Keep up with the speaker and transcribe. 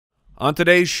On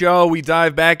today's show, we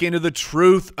dive back into the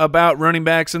truth about running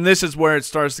backs, and this is where it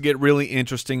starts to get really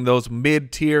interesting. Those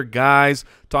mid-tier guys,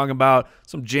 talking about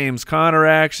some James Conner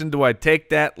action. Do I take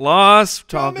that loss?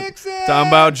 Talking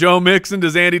about Joe Mixon.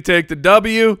 Does Andy take the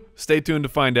W? Stay tuned to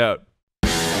find out.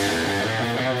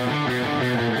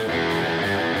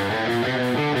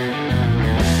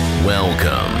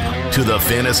 Welcome to the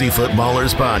Fantasy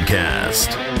Footballers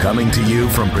Podcast, coming to you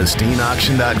from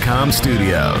pristineauction.com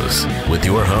studios with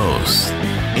your hosts,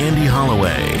 Andy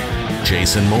Holloway,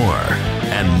 Jason Moore,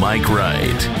 and Mike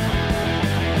Wright.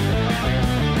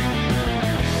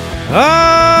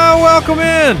 Welcome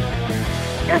in.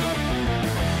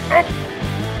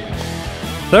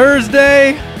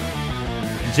 Thursday,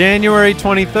 January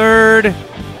 23rd.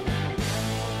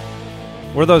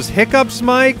 Were those hiccups,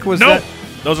 Mike? Was Nope. that?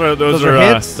 Those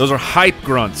are hits? Those are hype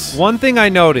grunts. One thing I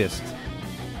noticed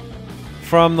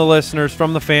from the listeners,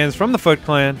 from the fans, from the Foot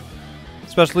Clan,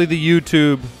 especially the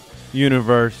YouTube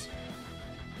universe,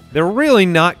 they're really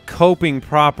not coping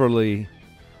properly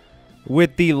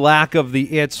with the lack of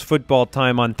the It's Football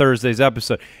Time on Thursday's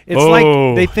episode. It's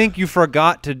like they think you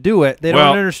forgot to do it. They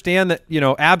don't understand that,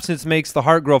 absence makes the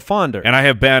heart grow fonder. And I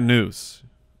have bad news.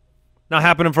 Not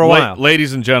happening for a while.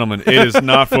 Ladies and gentlemen, it is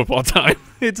not football time.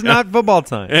 It's not football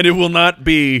time. And it will not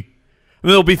be.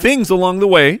 There'll be things along the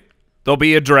way. There'll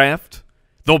be a draft.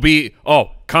 There'll be,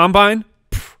 combine.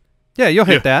 Yeah, you'll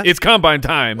hit that. It's combine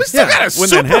time. We still got a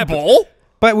Super Bowl.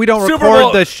 But we don't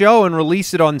record the show and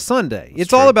release it on Sunday.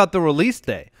 It's all about the release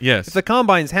day. Yes. If the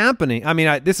combine's happening,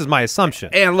 this is my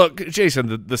assumption. And look,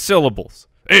 Jason, the syllables.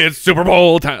 It's Super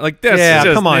Bowl time. Like this. Yeah,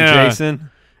 just, come on, Jason.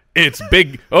 It's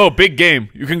big. Big game.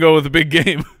 You can go with a big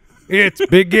game. It's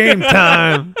big game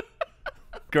time.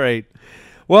 Great.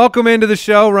 Welcome into the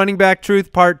show. Running Back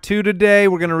Truth Part 2 today.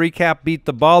 We're going to recap Beat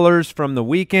the Ballers from the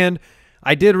weekend.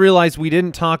 I did realize we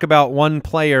didn't talk about one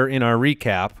player in our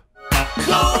recap.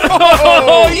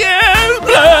 Oh, yeah,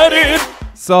 blooded.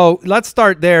 So let's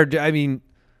start there.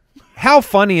 How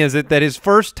funny is it that his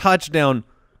first touchdown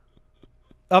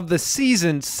of the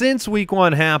season since week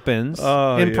 1 happens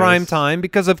in prime time?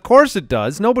 Because of course it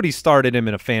does. Nobody started him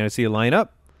in a fantasy lineup.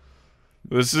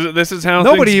 This is how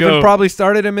nobody things even go. probably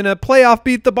started him in a playoff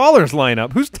Beat the Ballers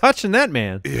lineup. Who's touching that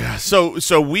man? Yeah. So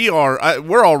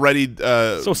we're already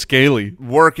so scaly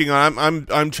working on.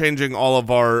 I'm changing all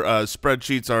of our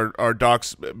spreadsheets, our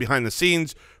docs behind the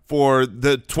scenes for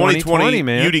the 2020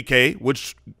 UDK,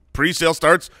 which pre-sale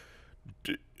starts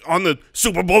on the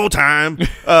Super Bowl time.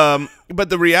 But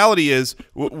the reality is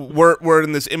we're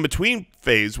in this in-between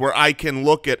phase where I can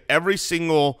look at every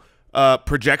single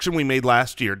projection we made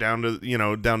last year down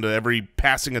to every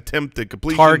passing attempt and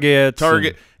completion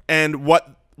target and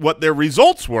what their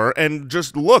results were, and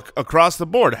just look across the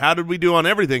board. How did we do on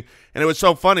everything? And it was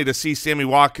so funny to see Sammy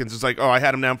Watkins. It's like, I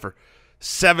had him down for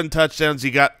 7 touchdowns.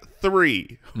 He got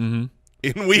 3 in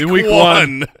week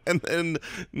one, and then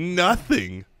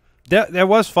nothing. That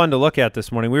was fun to look at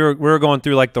this morning. We were going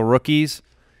through like the rookies,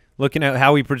 looking at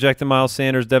how we projected Miles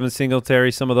Sanders, Devin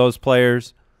Singletary, some of those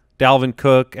players. Dalvin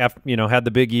Cook, had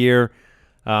the big year.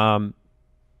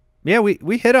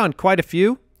 We hit on quite a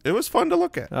few. It was fun to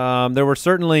look at. There were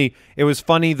certainly – it was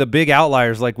funny, the big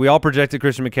outliers. Like we all projected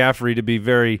Christian McCaffrey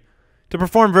to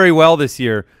perform very well this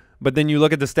year, but then you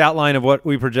look at the stat line of what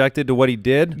we projected to what he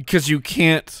did. Because you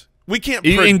can't – we can't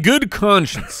in good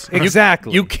conscience.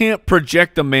 Exactly. You can't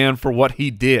project a man for what he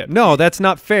did. No, that's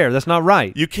not fair. That's not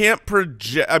right. You can't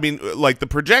project. Like the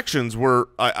projections were.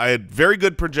 I had very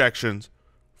good projections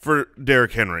for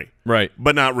Derrick Henry, right?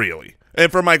 But not really,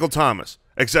 and for Michael Thomas,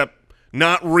 except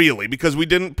not really, because we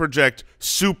didn't project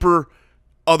super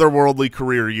otherworldly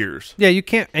career years. Yeah, you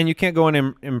can't go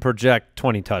in and project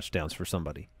 20 touchdowns for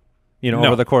somebody.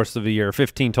 Over the course of a year,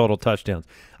 15 total touchdowns.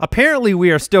 Apparently,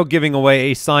 we are still giving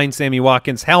away a signed Sammy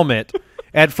Watkins helmet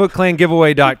at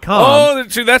footclangiveaway.com. Oh,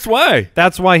 see, that's why.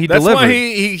 That's why he delivered. That's why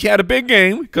he had a big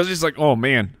game, because he's like, oh,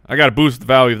 man, I got to boost the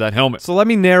value of that helmet. So let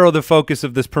me narrow the focus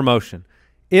of this promotion.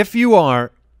 If you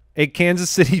are a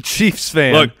Kansas City Chiefs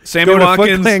fan, look, Sammy go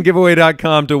Watkins, to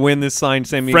footclangiveaway.com to win this signed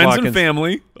Sammy Watkins. Friends and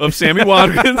family of Sammy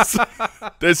Watkins.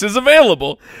 This is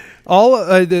available. All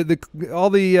the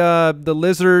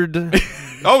lizard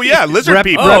lizard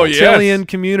people, reptilian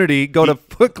community, go to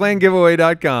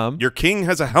footclangiveaway.com. Your king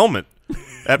has a helmet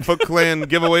at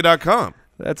footclangiveaway.com.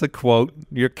 That's a quote.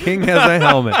 Your king has a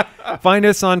helmet. Find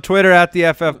us on Twitter at the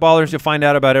FF Ballers. You'll find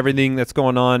out about everything that's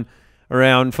going on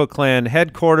around Foot Clan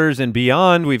headquarters and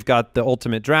beyond. We've got the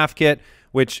Ultimate Draft Kit,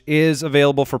 which is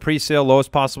available for pre-sale,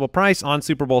 lowest possible price on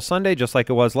Super Bowl Sunday, just like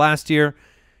it was last year.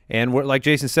 And like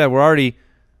Jason said, we're already,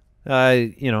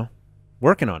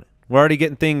 working on it. We're already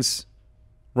getting things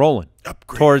rolling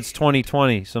towards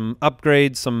 2020. Some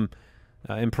upgrades, some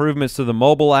improvements to the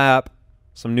mobile app,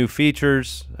 some new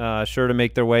features sure to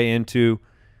make their way into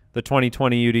the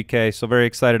 2020 UDK. So very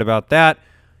excited about that.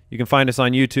 You can find us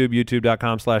on YouTube,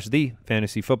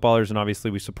 youtube.com/thefantasyfootballers, and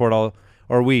obviously we support all,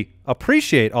 or we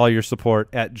appreciate all your support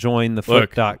at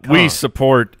jointhefoot.com. We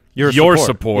support your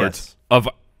support yes. of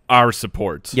our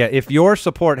supports. Yeah, if your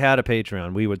support had a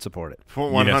Patreon, we would support it.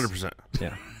 100%.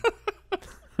 Yeah.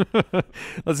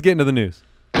 Let's get into the news.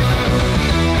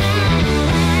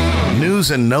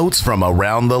 News and notes from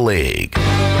around the league.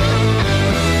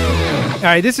 All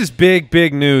right, this is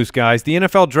big news, guys. The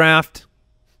NFL draft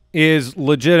is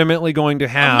legitimately going to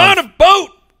have... I'm on a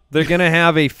boat! They're going to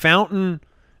have a fountain.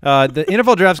 The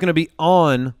NFL draft is going to be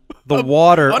on the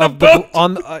water of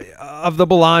the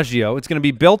Bellagio. It's going to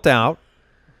be built out,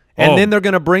 and then they're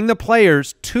going to bring the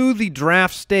players to the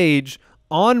draft stage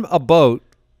on a boat.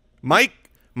 Mike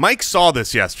saw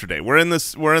this yesterday. We're in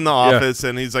the office,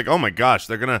 and he's like, "Oh my gosh,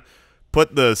 they're going to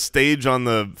put the stage on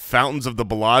the fountains of the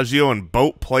Bellagio and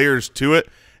boat players to it."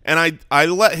 And I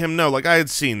let him know, like, I had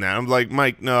seen that. I'm like,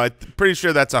 Mike, no, I'm pretty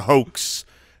sure that's a hoax.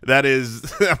 That is,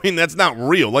 I mean, that's not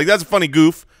real. Like, that's a funny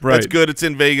goof. Right. That's good. It's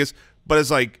in Vegas. But it's,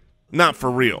 like, not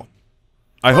for real.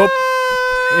 I hope.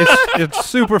 It's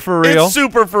super for real. It's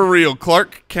super for real.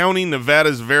 Clark County,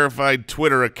 Nevada's verified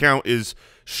Twitter account is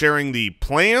sharing the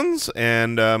plans.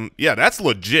 And, yeah, that's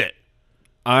legit.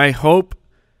 I hope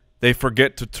they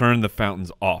forget to turn the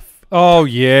fountains off. Oh,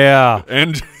 yeah.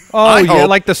 And... Oh, yeah,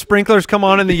 like the sprinklers come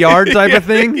on in the yard type of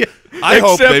thing? Yeah.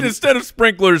 Except instead of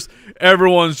sprinklers,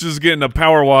 everyone's just getting a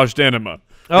power-washed enema.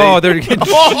 Oh, they're getting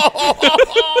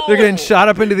shot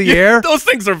up into the air? Those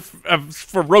things are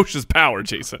ferocious power,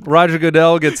 Jason. Roger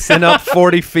Goodell gets sent up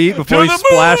 40 feet before he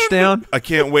splashed down. I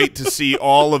can't wait to see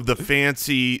all of the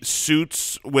fancy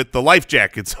suits with the life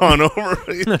jackets on over.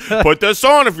 Put this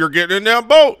on if you're getting in that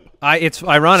boat. It's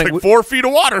ironic. It's like 4 feet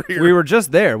of water here. We were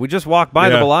just there. We just walked by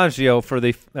the Bellagio for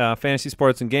the Fantasy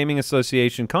Sports and Gaming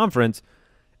Association conference,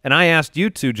 and I asked you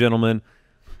two gentlemen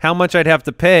how much I'd have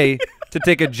to pay to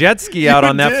take a jet ski out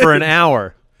on that for an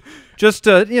hour, just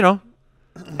to,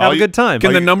 have a good time.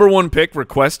 Can the #1 pick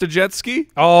request a jet ski?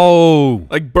 Oh.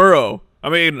 Like Burrow. I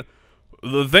mean,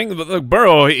 the thing, like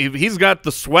Burrow, he's got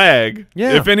the swag.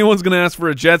 Yeah. If anyone's going to ask for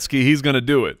a jet ski, he's going to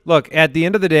do it. Look, at the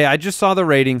end of the day, I just saw the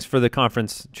ratings for the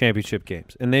conference championship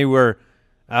games, and they were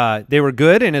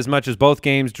good in as much as both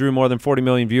games drew more than 40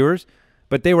 million viewers,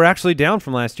 but they were actually down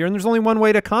from last year, and there's only one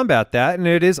way to combat that, and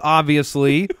it is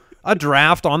obviously a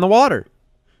draft on the water.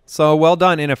 So well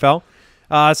done, NFL.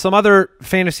 Some other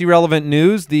fantasy-relevant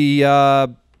news,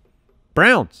 the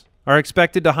Browns are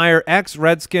expected to hire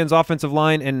ex-Redskins offensive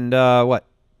line and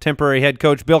temporary head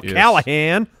coach Bill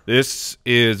Callahan. This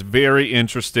is very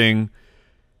interesting.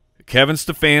 Kevin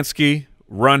Stefanski,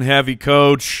 run-heavy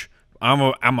coach. I'm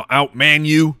a outman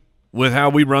you with how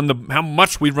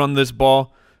much we run this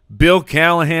ball. Bill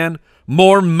Callahan,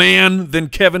 more man than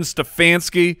Kevin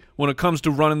Stefanski when it comes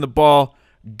to running the ball.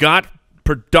 Got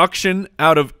production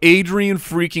out of Adrian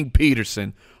freaking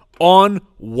Peterson on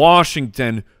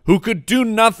Washington, who could do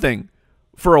nothing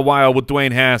for a while with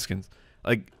Dwayne Haskins.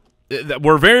 Like,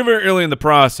 we're very, very early in the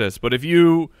process, but if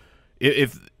you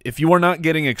are not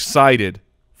getting excited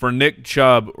for Nick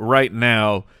Chubb right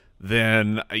now,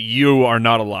 then you are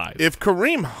not alive. If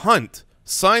Kareem Hunt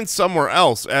signs somewhere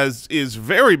else, as is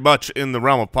very much in the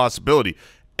realm of possibility,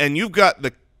 and you've got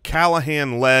the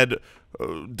Callahan-led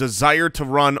desire to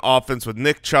run offense with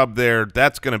Nick Chubb there,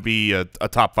 that's going to be a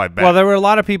top 5 bet. Well, there were a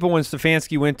lot of people when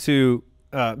Stefanski went to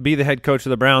be the head coach of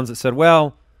the Browns that said,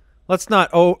 well, let's not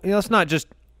just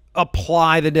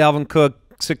apply the Dalvin Cook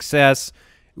success.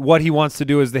 What he wants to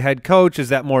do as the head coach, is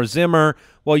that more Zimmer?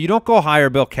 Well, you don't go hire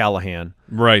Bill Callahan.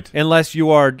 Right. Unless you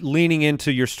are leaning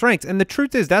into your strengths. And the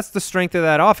truth is, that's the strength of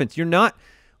that offense. You're not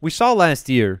 – we saw last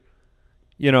year,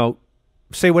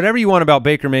 say whatever you want about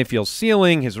Baker Mayfield's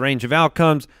ceiling, his range of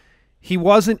outcomes. He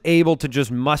wasn't able to just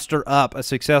muster up a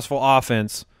successful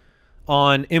offense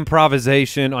on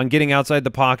improvisation, on getting outside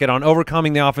the pocket, on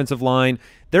overcoming the offensive line.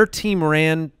 Their team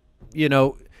ran,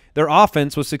 their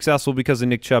offense was successful because of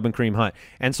Nick Chubb and Kareem Hunt.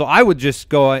 And so I would just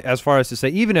go as far as to say,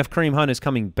 even if Kareem Hunt is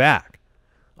coming back,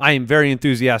 I am very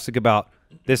enthusiastic about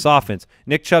this offense.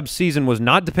 Nick Chubb's season was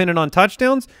not dependent on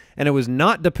touchdowns, and it was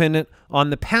not dependent on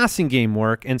the passing game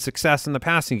work and success in the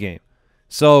passing game.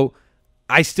 So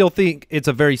I still think it's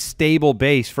a very stable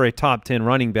base for a top 10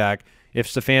 running back if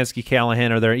Stefanski,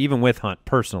 Callahan are there, even with Hunt,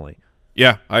 personally.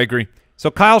 Yeah, I agree.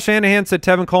 So Kyle Shanahan said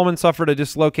Tevin Coleman suffered a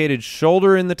dislocated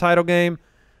shoulder in the title game.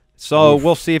 So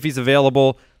we'll see if he's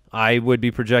available. I would be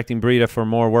projecting Breida for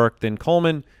more work than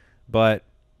Coleman, but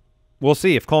we'll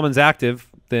see. If Coleman's active,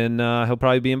 then he'll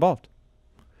probably be involved.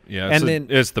 Yeah,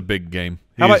 and it's the big game.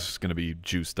 How He's going to be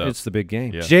juiced up. It's the big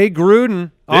game. Yeah. Jay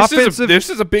Gruden, this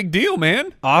is a big deal,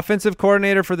 man. Offensive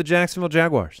coordinator for the Jacksonville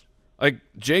Jaguars. Like,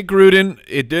 Jay Gruden,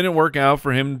 it didn't work out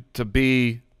for him to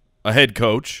be a head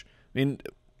coach. I mean,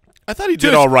 I thought he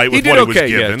did all right with what he was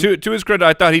given. Yeah, to his credit,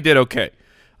 I thought he did okay.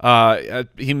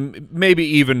 He maybe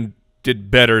even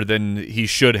did better than he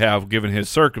should have given his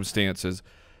circumstances.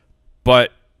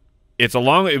 But it's a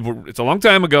long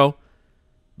time ago.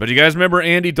 But you guys remember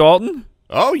Andy Dalton?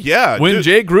 Oh, yeah. When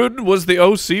Jay Gruden was the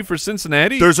OC for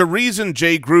Cincinnati? There's a reason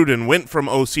Jay Gruden went from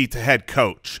OC to head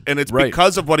coach, and it's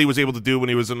because of what he was able to do when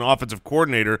he was an offensive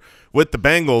coordinator with the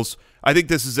Bengals. I think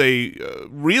this is a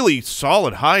really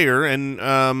solid hire, and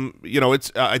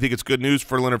I think it's good news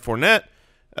for Leonard Fournette,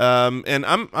 and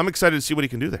I'm excited to see what he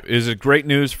can do there. Is it great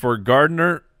news for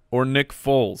Gardner or Nick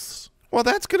Foles? Well,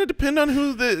 that's going to depend on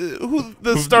who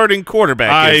the starting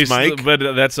quarterback is, Mike.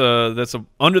 But that's a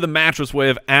under the mattress way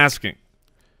of asking.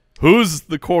 Who's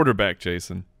the quarterback,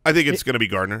 Jason? I think it's going to be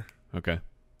Gardner. Okay.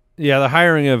 Yeah, the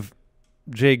hiring of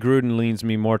Jay Gruden leans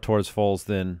me more towards Foles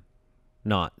than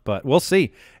not, but we'll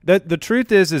see. The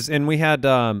truth is, and we had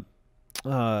who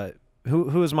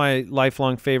is my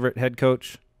lifelong favorite head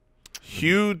coach?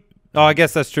 Hugh. Oh, I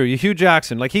guess that's true. Hugh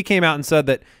Jackson. Like, he came out and said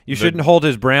that you shouldn't hold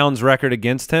his Browns record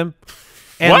against him.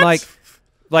 And what?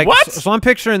 What? So I'm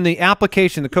picturing the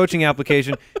coaching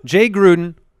application. Jay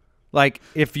Gruden, like,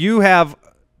 if you have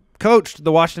coached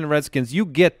the Washington Redskins, you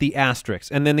get the asterisk.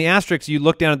 And then the asterisk, you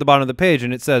look down at the bottom of the page,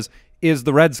 and it says, is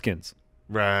the Redskins.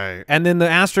 Right. And then the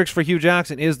asterisk for Hugh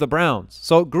Jackson is the Browns.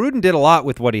 So Gruden did a lot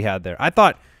with what he had there. I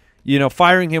thought,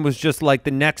 firing him was just like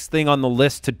the next thing on the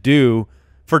list to do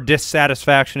for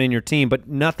dissatisfaction in your team, but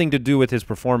nothing to do with his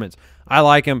performance. I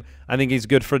like him. I think he's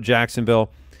good for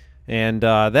Jacksonville. And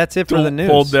that's it for the news.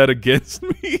 Don't hold that against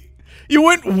me. You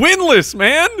went winless,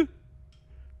 man.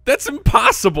 That's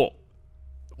impossible.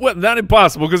 Well, not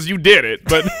impossible because you did it,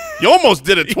 but you almost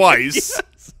did it twice,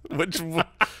 which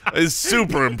is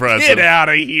super impressive. Get out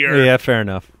of here. Yeah, fair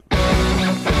enough.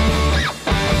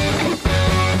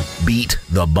 Beat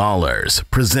the Ballers,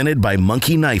 presented by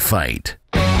Monkey Knife Fight.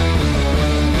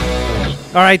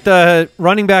 All right, the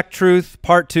running back truth,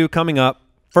 part 2 coming up.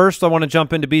 First, I want to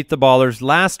jump into Beat the Ballers.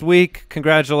 Last week,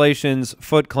 congratulations,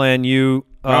 Foot Clan. You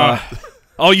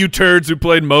all you turds who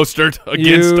played Mostert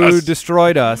against us. You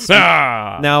destroyed us.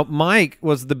 Now, Mike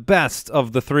was the best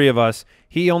of the three of us.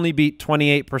 He only beat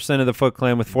 28% of the Foot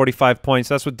Clan with 45 points.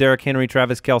 That's with Derrick Henry,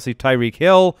 Travis Kelce, Tyreek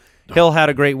Hill. Hill had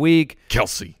a great week.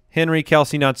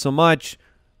 Kelce, not so much.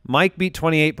 Mike beat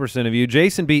 28% of you.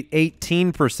 Jason beat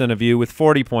 18% of you with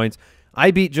 40 points. I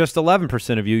beat just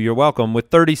 11% of you. You're welcome, with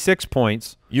 36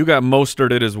 points. You got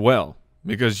Mosterted as well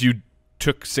because you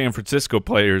took San Francisco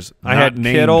players. I had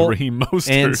named Kittle Raheem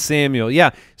Mostert and Samuel.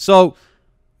 Yeah, so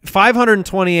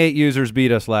 528 users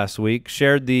beat us last week.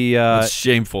 Shared the That's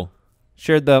shameful.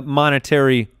 Shared the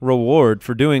monetary reward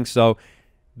for doing so.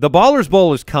 The Ballers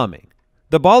Bowl is coming.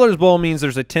 The Ballers Bowl means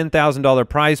there's a $10,000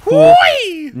 prize pool.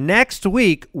 Whee! Next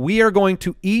week, we are going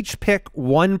to each pick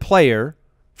one player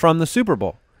from the Super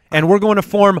Bowl, and we're going to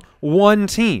form one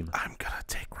team. I'm going to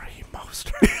take Raheem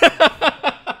Mostert.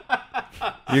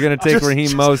 You're going to take Raheem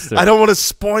Mostert. I don't want to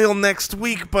spoil next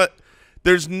week, but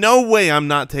there's no way I'm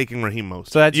not taking Raheem Mostert.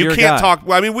 So that's you your can't guy. talk.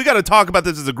 Well, I mean, we got to talk about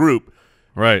this as a group.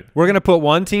 Right. We're going to put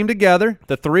one team together,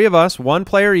 the three of us, one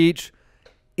player each.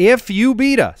 If you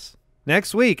beat us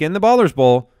next week in the Ballers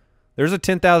Bowl, there's a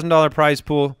 $10,000 prize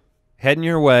pool heading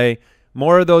your way.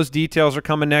 More of those details are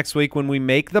coming next week when we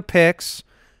make the picks,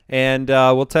 and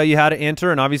we'll tell you how to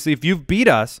enter. And obviously, if you've beat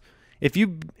us,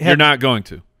 you're not going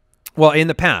to. Well, in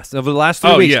the past, over the last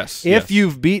 3 weeks, yes, if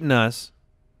you've beaten us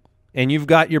and you've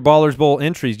got your Ballers Bowl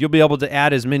entries, you'll be able to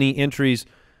add as many entries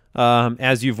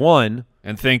as you've won.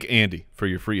 And thank Andy for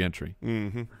your free entry.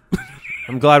 Mm-hmm.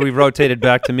 I'm glad we've rotated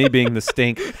back to me being the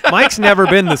stink. Mike's never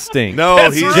been the stink. No,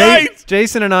 That's he's right.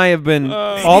 Jason and I have been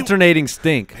alternating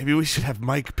stink. Maybe we should have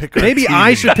Mike pick our Maybe team.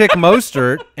 I should pick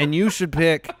Mostert and you should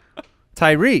pick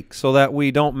Tyreek so that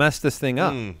we don't mess this thing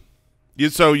up.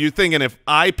 So you're thinking if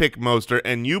I pick Mostert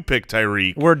and you pick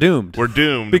Tyreek, We're doomed. we're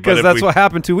doomed. Because But if that's we- what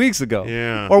happened 2 weeks ago.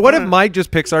 Yeah. Or what if Mike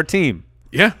just picks our team?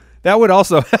 Yeah. That would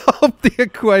also help the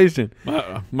equation.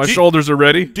 My shoulders are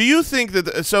ready. Do you think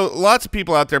that so lots of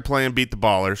people out there playing Beat the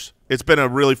Ballers? It's been a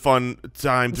really fun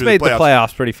time It's through made the the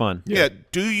playoffs pretty fun. Yeah.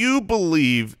 Do you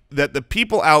believe that the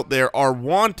people out there are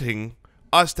wanting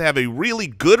us to have a really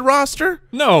good roster?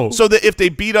 No. So that if they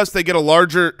beat us, they get a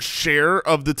larger share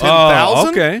of the 10,000?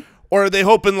 Okay. Or are they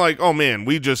hoping like, oh man,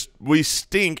 we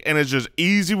stink and it's just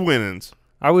easy winnings?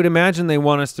 I would imagine they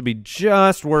want us to be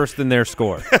just worse than their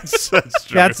score. That's true.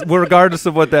 That's regardless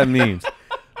of what that means.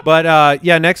 But,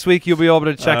 yeah, next week you'll be able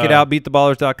to check it out,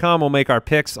 beattheballers.com. We'll make our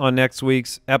picks on next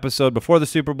week's episode before the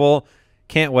Super Bowl.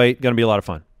 Can't wait. Going to be a lot of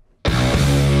fun.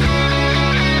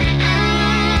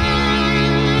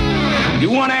 You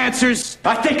want answers?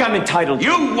 I think I'm entitled.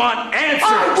 You want answers?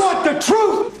 I want the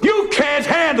truth! You can't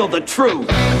handle the truth.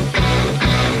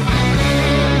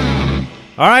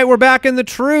 All right, we're back in the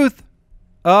truth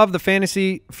of the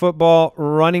fantasy football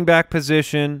running back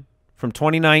position from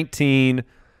 2019,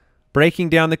 breaking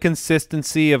down the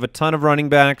consistency of a ton of running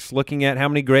backs, looking at how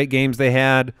many great games they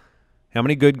had, how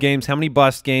many good games, how many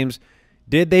bust games.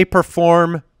 Did they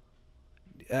perform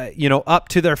up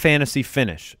to their fantasy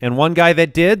finish? And one guy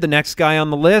that did, the next guy on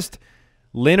the list,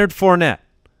 Leonard Fournette.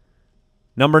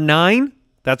 Number 9,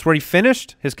 that's where he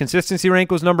finished. His consistency rank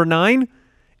was number 9.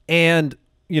 And,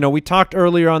 we talked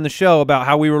earlier on the show about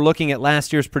how we were looking at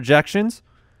last year's projections.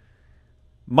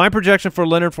 My projection for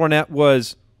Leonard Fournette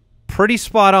was pretty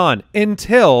spot on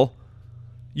until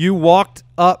you walked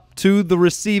up to the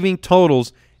receiving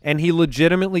totals and he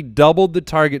legitimately doubled the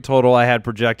target total I had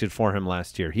projected for him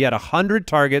last year. He had 100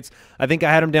 targets. I think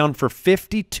I had him down for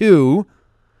 52.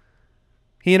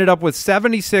 He ended up with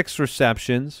 76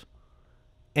 receptions,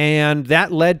 and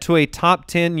that led to a top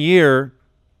 10 year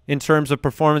in terms of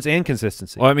performance and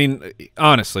consistency. Well, I mean,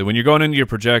 honestly, when you're going into your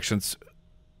projections,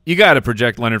 you got to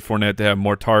project Leonard Fournette to have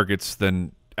more targets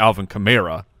than Alvin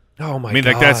Kamara. Oh, my gosh.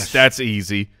 gosh. Like that's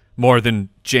easy. More than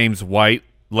James White,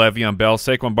 Le'Veon Bell,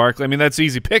 Saquon Barkley. I mean, that's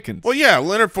easy pickings. Well, yeah,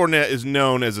 Leonard Fournette is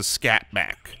known as a scat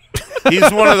back. He's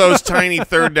one of those tiny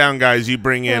third down guys you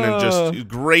bring in and just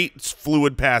great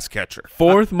fluid pass catcher.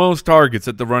 4th most targets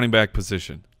at the running back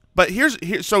position. But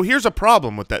here's a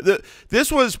problem with that. This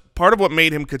was part of what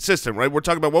made him consistent, right? We're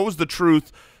talking about what was the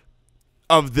truth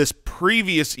of this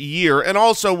previous year, and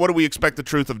also what do we expect the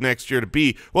truth of next year to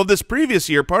be? Well, this previous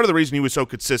year, part of the reason he was so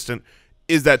consistent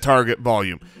is that target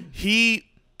volume. He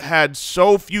had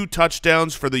so few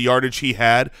touchdowns for the yardage he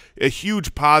had, a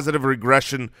huge positive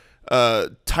regression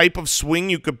type of swing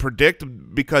you could predict,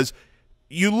 because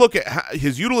you look at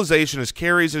his utilization, his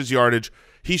carries, his yardage,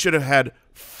 he should have had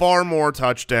far more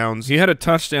touchdowns. He had a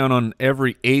touchdown on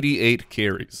every 88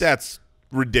 carries. That's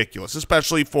ridiculous,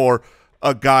 especially for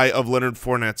a guy of Leonard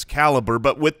Fournette's caliber.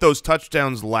 But with those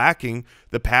touchdowns lacking,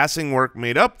 the passing work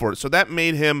made up for it. So that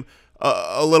made him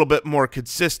a little bit more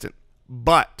consistent.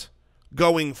 But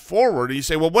going forward, you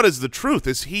say, well, what is the truth?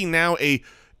 Is he now a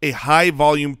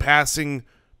high-volume passing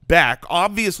back?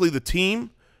 Obviously, the team,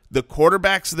 the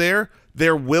quarterback's there,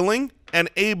 they're willing and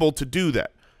able to do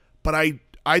that. But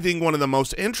I think one of the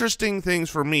most interesting things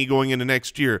for me going into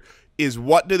next year is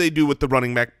what do they do with the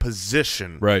running back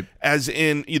position? Right. As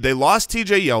in, they lost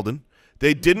T.J. Yeldon.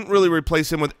 They didn't really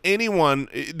replace him with anyone.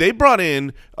 They brought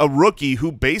in a rookie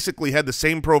who basically had the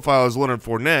same profile as Leonard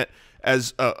Fournette,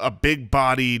 as a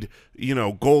big-bodied,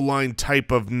 goal line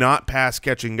type of not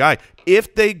pass-catching guy.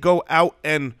 If they go out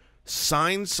and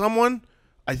sign someone,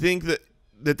 I think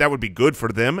that would be good for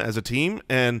them as a team,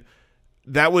 and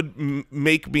that would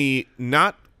make me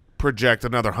not project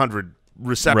another 100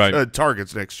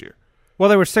 targets next year. Well,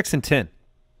 they were 6-10.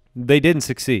 They didn't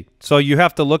succeed. So you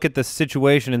have to look at the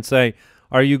situation and say,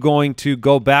 are you going to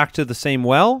go back to the same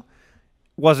well?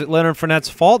 Was it Leonard Fournette's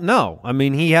fault? No. I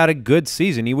mean, he had a good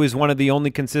season. He was one of the only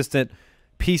consistent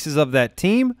pieces of that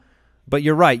team. But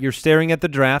you're right. You're staring at the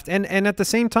draft. And at the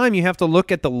same time, you have to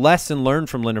look at the lesson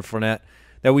learned from Leonard Fournette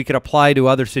that we could apply to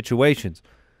other situations.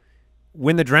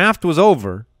 When the draft was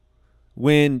over,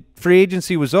 when free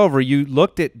agency was over, you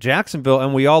looked at Jacksonville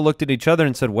and we all looked at each other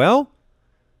and said, well,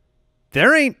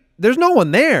 there's no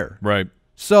one there. Right.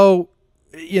 So,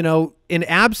 in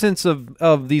absence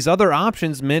of these other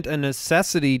options meant a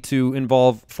necessity to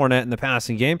involve Fournette in the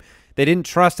passing game. They didn't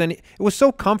trust any. It was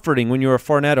so comforting when you were a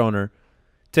Fournette owner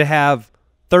to have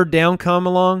third down come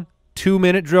along,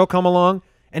 2-minute drill come along,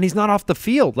 and he's not off the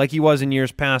field like he was in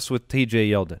years past with T.J.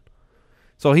 Yeldon.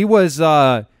 So he was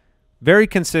very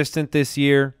consistent this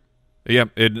year. Yeah,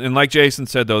 and like Jason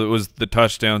said, though, it was the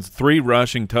touchdowns, 3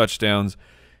 rushing touchdowns.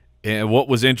 And what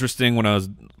was interesting when I was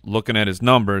looking at his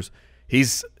numbers,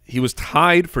 he was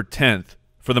tied for 10th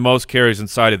for the most carries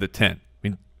inside of the 10. I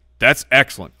mean, that's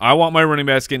excellent. I want my running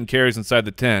backs getting carries inside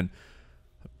the 10.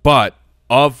 But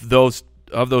of those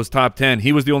top 10,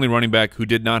 he was the only running back who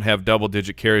did not have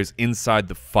double-digit carries inside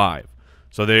the 5.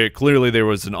 So clearly there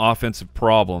was an offensive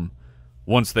problem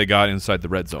once they got inside the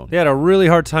red zone. They had a really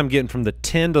hard time getting from the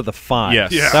 10 to the 5.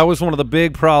 Yes. Yeah. That was one of the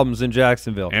big problems in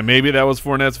Jacksonville. And maybe that was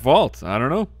Fournette's fault. I don't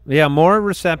know. Yeah, more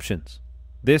receptions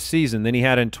this season than he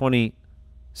had in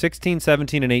 2016,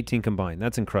 17, and 18 combined.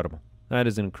 That's incredible. That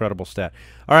is an incredible stat.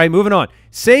 All right, moving on.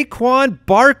 Saquon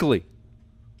Barkley.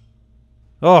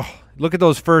 Oh, look at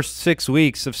those first 6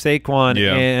 weeks of Saquon,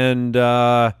 and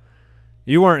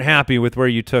you weren't happy with where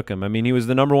you took him. I mean, he was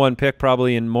the #1 pick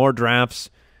probably in more drafts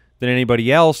than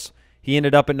anybody else. He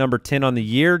ended up at number 10 on the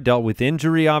year, dealt with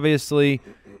injury, obviously,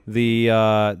 the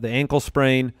ankle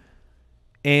sprain,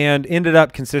 and ended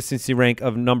up consistency rank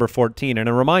of number 14. And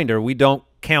a reminder, we don't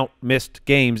count missed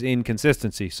games in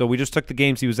consistency. So we just took the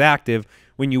games he was active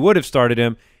when you would have started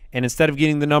him, and instead of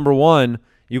getting the #1,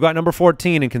 you got number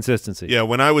 14 in consistency. Yeah,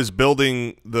 when I was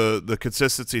building the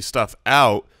consistency stuff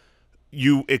out,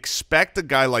 you expect a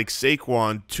guy like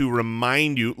Saquon to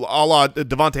remind you, a la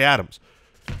Devontae Adams.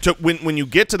 When you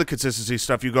get to the consistency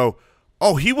stuff, you go,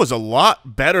 oh, he was a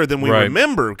lot better than we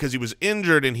remember because he was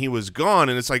injured and he was gone.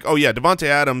 And it's like, oh, yeah, Devontae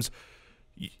Adams,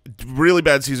 really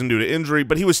bad season due to injury,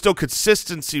 but he was still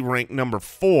consistency ranked number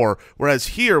 4, whereas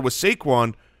here with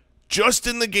Saquon, just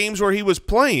in the games where he was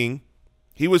playing,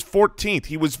 he was 14th.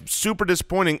 He was super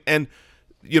disappointing. And,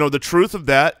 you know, the truth of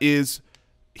that is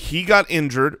he got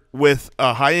injured with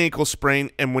a high ankle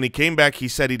sprain, and when he came back, he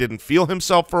said he didn't feel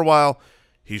himself for a while.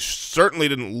 He certainly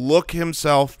didn't look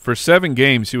himself. For 7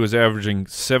 games, he was averaging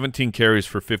 17 carries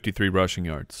for 53 rushing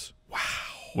yards. Wow.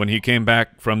 When he came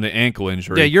back from the ankle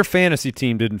injury. Yeah, your fantasy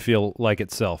team didn't feel like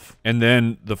itself. And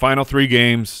then the final 3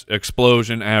 games,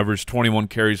 explosion, averaged 21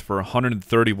 carries for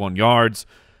 131 yards.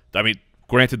 I mean,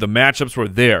 granted, the matchups were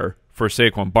there for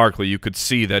Saquon Barkley. You could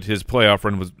see that his playoff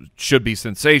run should be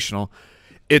sensational.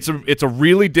 It's a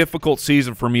really difficult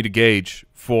season for me to gauge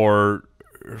for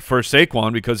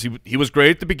Saquon because he was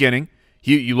great at the beginning.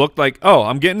 You looked like, oh,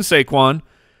 I'm getting Saquon.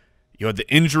 You had the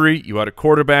injury. You had a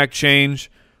quarterback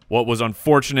change. What was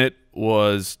unfortunate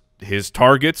was his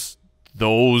targets.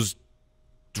 Those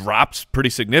dropped pretty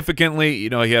significantly. You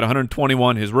know, he had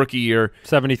 121 his rookie year,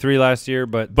 73 last year,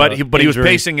 but he was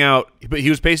pacing out. But he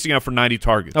was pacing out for 90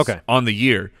 targets on the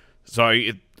year. So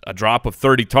a drop of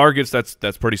 30 targets.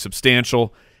 That's pretty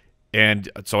substantial. And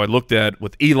so I looked at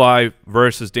with Eli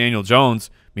versus Daniel Jones.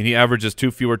 I mean, he averages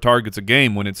 2 fewer targets a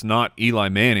game when it's not Eli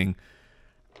Manning.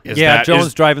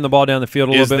 Jones driving the ball down the field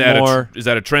a little bit more. Is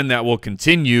that a trend that will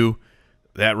continue?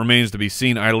 That remains to be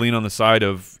seen. I lean on the side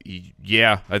of,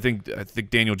 I think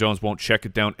Daniel Jones won't check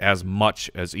it down as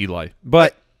much as Eli.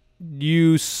 But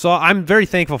I'm very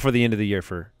thankful for the end of the year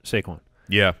for Saquon.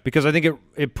 Yeah. Because I think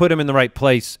it put him in the right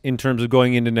place in terms of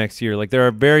going into next year. Like, there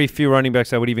are very few running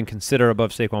backs I would even consider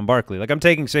above Saquon Barkley. Like, I'm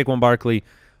taking Saquon Barkley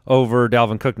over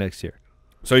Dalvin Cook next year.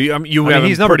 So you have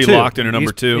him pretty locked in a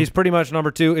number 2. He's pretty much number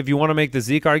 2. If you want to make the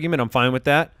Zeke argument, I'm fine with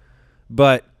that.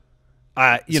 But,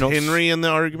 Is Henry in the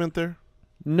argument there?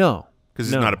 No. Because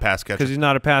he's not a pass catcher. Because he's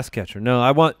not a pass catcher. No,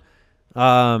 I want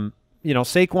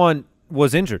Saquon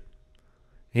was injured.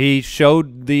 He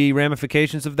showed the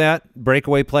ramifications of that,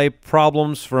 breakaway play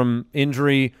problems from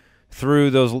injury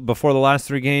through those before the last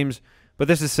 3 games. But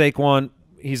this is Saquon.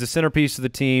 He's a centerpiece of the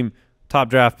team, top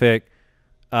draft pick.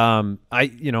 To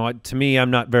me, I'm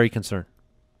not very concerned.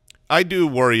 I do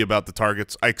worry about the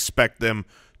targets. I expect them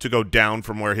to go down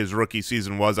from where his rookie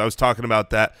season was. I was talking about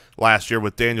that last year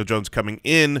with Daniel Jones coming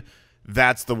in.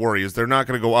 That's the worry, is they're not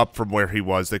going to go up from where he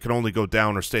was. They can only go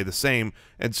down or stay the same.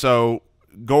 And so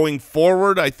going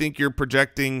forward, I think you're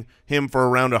projecting him for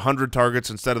around 100 targets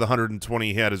instead of the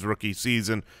 120 he had his rookie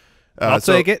season. I'll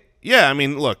take it. Yeah, I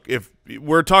mean, look, if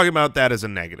we're talking about that as a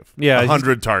negative,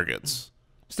 100 targets.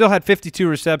 Still had 52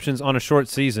 receptions on a short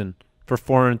season for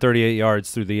 438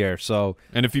 yards through the air. So,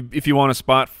 and if you want a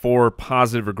spot for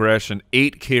positive regression,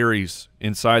 8 carries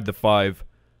inside the 5,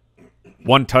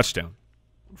 1 touchdown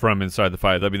from inside the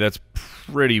 5. I mean, that's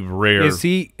pretty rare. Is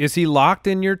he locked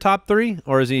in your top 3,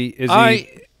 or are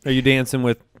you dancing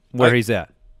with where he's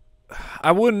at?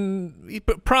 I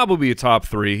wouldn't. Probably a top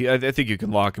 3. I think you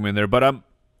can lock him in there, but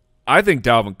I think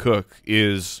Dalvin Cook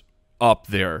is up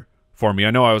there for me.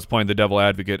 I know I was playing the devil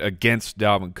advocate against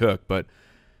Dalvin Cook, but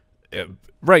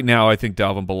right now I think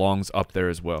Dalvin belongs up there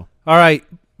as well. All right.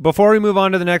 Before we move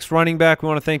on to the next running back, we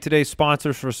want to thank today's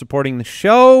sponsors for supporting the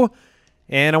show.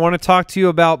 And I want to talk to you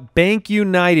about Bank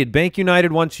United. Bank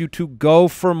United wants you to go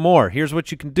for more. Here's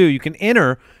what you can do. You can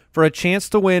enter for a chance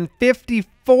to win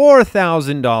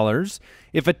 $54,000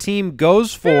 if a team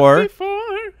goes for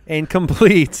and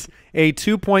completes a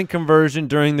 2-point conversion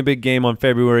during the big game on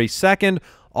February 2nd.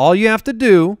 All you have to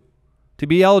do to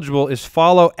be eligible is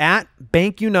follow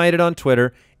 @BankUnited on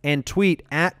Twitter and tweet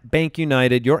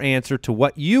 @BankUnited your answer to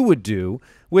what you would do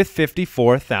with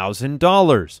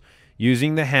 $54,000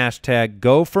 using the hashtag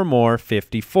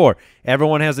 #GoForMore54.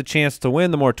 Everyone has a chance to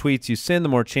win. The more tweets you send, the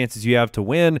more chances you have to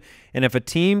win. And if a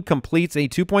team completes a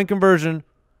 2-point conversion,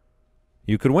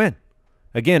 you could win.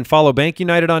 Again, follow Bank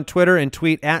United on Twitter and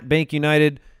tweet at Bank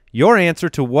United your answer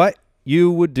to what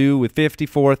you would do with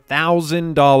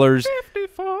 $54,000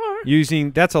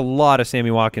 using – that's a lot of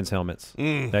Sammy Watkins helmets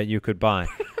that you could buy.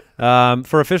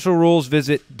 For official rules,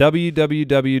 visit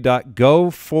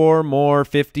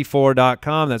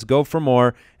www.goformore54.com. That's go for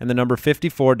more and the number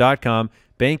 54.com.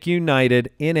 Bank United,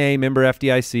 N.A., member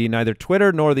FDIC. Neither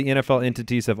Twitter nor the NFL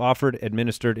entities have offered,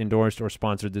 administered, endorsed, or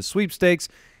sponsored this sweepstakes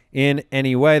in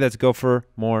any way. That's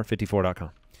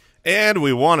goformore54.com. And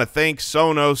we want to thank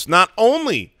Sonos not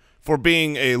only for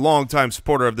being a longtime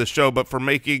supporter of this show, but for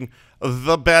making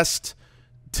the best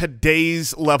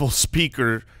today's level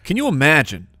speaker. Can you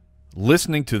imagine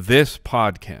listening to this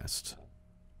podcast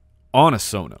on a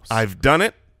Sonos? I've done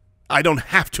it. I don't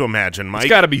have to imagine, Mike. It's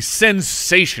got to be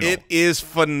sensational. It is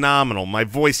phenomenal. My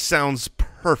voice sounds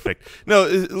perfect. No,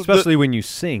 especially when you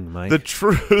sing, Mike. The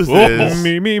truth is, me.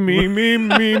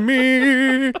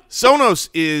 Sonos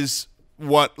is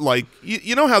what, like,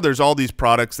 you know how there's all these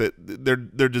products that they're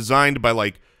designed by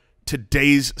like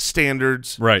today's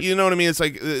standards, right? You know what I mean? It's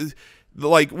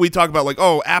like we talk about, like,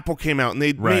 oh, Apple came out and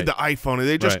they made the iPhone and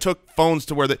they just took phones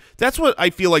to where that's what I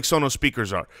feel like Sonos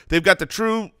speakers are. They've got the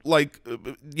true, like,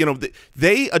 you know,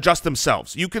 they adjust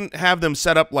themselves. You can have them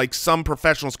set up like some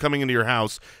professionals coming into your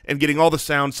house and getting all the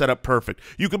sound set up perfect.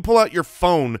 You can pull out your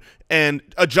phone and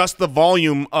adjust the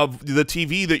volume of the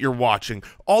TV that you're watching.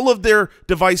 All of their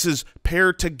devices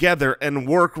pair together and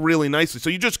work really nicely. So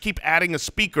you just keep adding a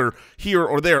speaker here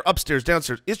or there, upstairs,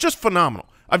 downstairs. It's just phenomenal.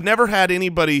 I've never had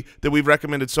anybody that we've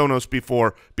recommended Sonos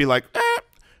before be like,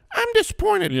 I'm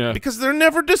disappointed. Yeah. Because they're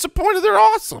never disappointed. They're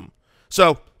awesome.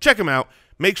 So check them out.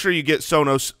 Make sure you get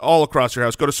Sonos all across your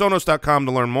house. Go to Sonos.com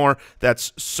to learn more.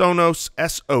 That's Sonos,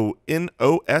 SONOS.com.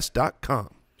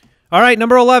 All right,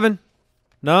 number 11.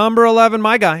 Number 11,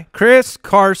 my guy, Chris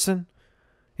Carson.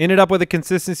 Ended up with a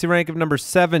consistency rank of number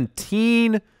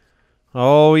 17.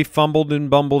 Oh, he fumbled and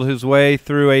bumbled his way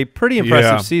through a pretty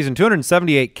impressive season.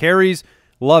 278 carries.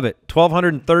 Love it.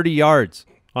 1,230 yards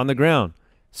on the ground.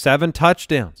 7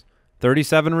 touchdowns.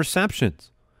 37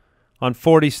 receptions on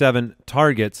 47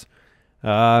 targets.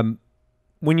 When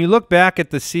you look back at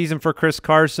the season for Chris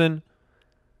Carson,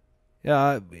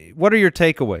 what are your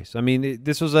takeaways? I mean,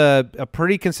 this was a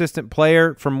pretty consistent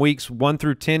player from weeks 1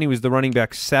 through 10. He was the running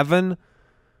back 7.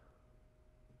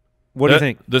 What do you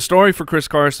think? The story for Chris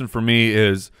Carson for me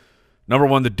is, number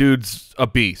one, the dude's a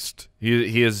beast.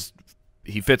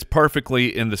 He fits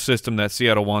perfectly in the system that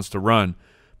Seattle wants to run.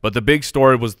 But the big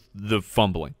story was the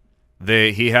fumbling.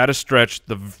 He had a stretch.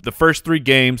 The first 3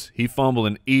 games, he fumbled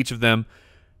in each of them.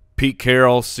 Pete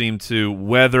Carroll seemed to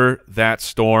weather that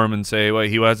storm and say, well,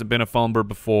 he hasn't been a fumbler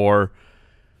before.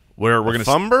 We're going to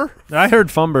fumber? I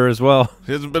heard fumber as well.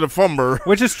 He hasn't been a fumber.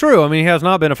 Which is true. I mean, he has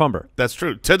not been a fumber. That's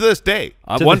true. To this day.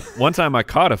 One time I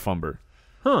caught a fumber.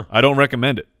 Huh. I don't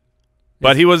recommend it.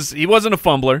 But he wasn't a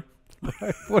fumbler.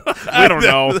 I don't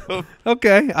know.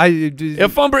 Okay. A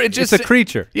fumber, it's a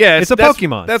creature. Yeah, it's a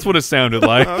Pokemon. That's what it sounded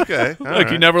like. Okay.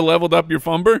 Like, you never leveled up your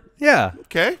fumber? Yeah.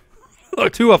 Okay.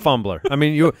 To a fumbler. I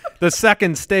mean, the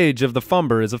second stage of the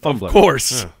fumber is a fumbler. Of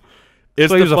course. Yeah.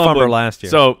 So he was a fumbler last year.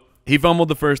 So he fumbled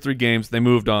the first 3 games. They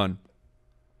moved on.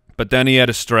 But then he had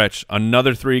a stretch,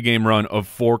 another 3-game run of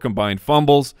 4 combined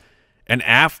fumbles. And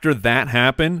after that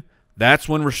happened, that's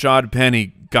when Rashad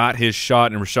Penny got his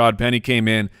shot, and Rashad Penny came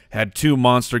in, had 2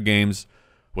 monster games,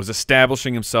 was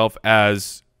establishing himself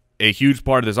as a huge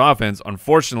part of this offense.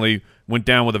 Unfortunately, went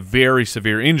down with a very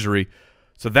severe injury.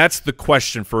 So that's the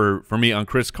question for me on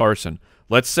Chris Carson.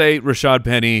 Let's say Rashad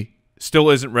Penny still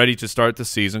isn't ready to start the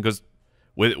season, because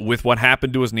with what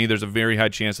happened to his knee, there's a very high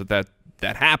chance that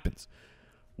happens.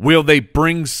 Will they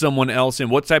bring someone else in?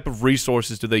 What type of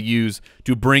resources do they use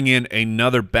to bring in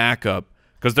another backup?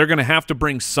 Because they're going to have to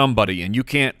bring somebody, and you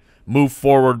can't move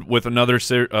forward with another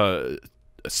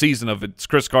season of it's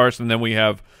Chris Carson. Then we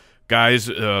have guys,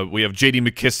 we have J.D.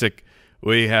 McKissick,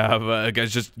 we have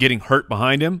guys just getting hurt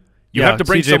behind him. You have to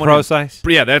bring someone Procise.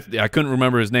 in. Yeah, I couldn't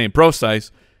remember his name.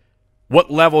 Procise.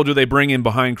 What level do they bring in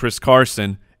behind Chris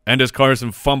Carson, and does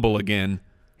Carson fumble again?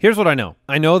 Here's what I know.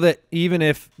 I know that even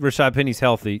if Rashad Penny's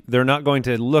healthy, they're not going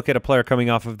to look at a player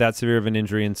coming off of that severe of an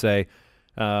injury and say,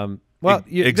 well,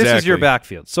 this is your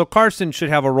backfield. So Carson should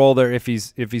have a role there if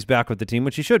he's back with the team,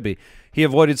 which he should be. He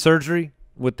avoided surgery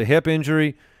with the hip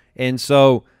injury, and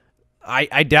so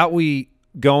I doubt we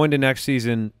go into next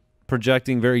season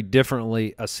projecting very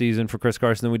differently a season for Chris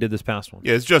Carson than we did this past one.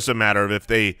 Yeah, it's just a matter of if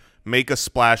they make a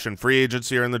splash in free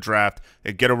agency or in the draft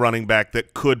and get a running back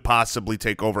that could possibly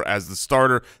take over as the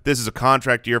starter. This is a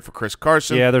contract year for Chris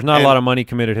Carson. Yeah, there's not a lot of money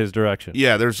committed his direction.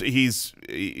 Yeah, he's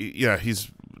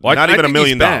not even $1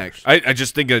 million. I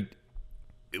just think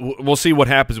we'll see what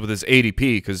happens with his ADP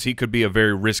because he could be a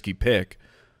very risky pick.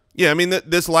 Yeah, I mean,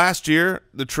 this last year,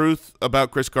 the truth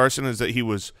about Chris Carson is that he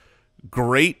was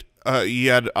great. He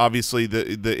had, obviously,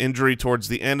 the injury towards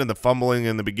the end and the fumbling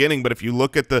in the beginning, but if you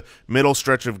look at the middle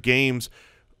stretch of games,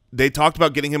 they talked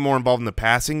about getting him more involved in the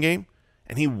passing game,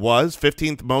 and he was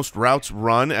 15th most routes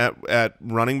run at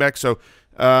running back. So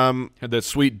had that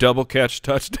sweet double catch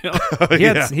touchdown. He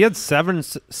had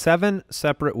seven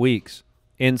separate weeks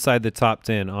inside the top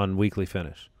 10 on weekly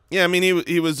finish. Yeah, I mean,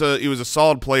 he was a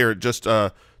solid player, just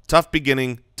tough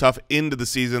beginning, tough into the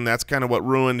season. That's kind of what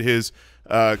ruined his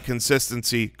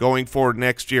consistency going forward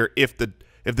next year. If the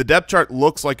depth chart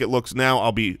looks like it looks now,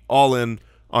 I'll be all in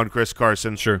on Chris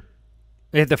Carson. Sure.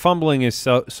 The fumbling is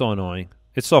so annoying.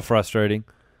 It's so frustrating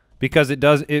because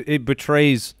it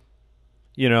betrays,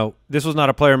 this was not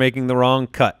a player making the wrong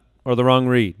cut or the wrong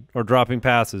read or dropping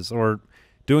passes or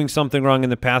doing something wrong in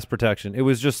the pass protection. It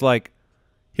was just like,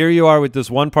 here you are with this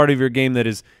one part of your game that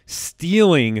is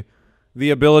stealing the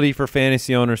ability for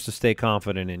fantasy owners to stay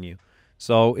confident in you.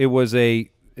 So it was a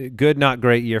good, not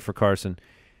great year for Carson.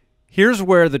 Here's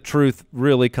where the truth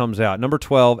really comes out. Number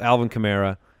 12, Alvin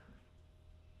Kamara.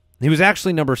 He was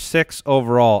actually number 6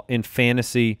 overall in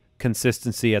fantasy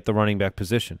consistency at the running back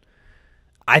position.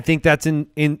 I think that's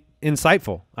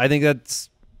insightful. I think that's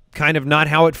kind of not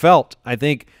how it felt. I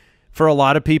think for a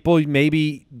lot of people,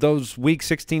 maybe those week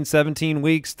 16, 17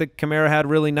 weeks that Kamara had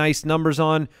really nice numbers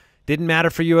on didn't matter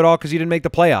for you at all because you didn't make the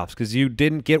playoffs, because you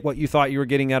didn't get what you thought you were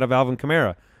getting out of Alvin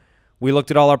Kamara. We looked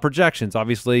at all our projections.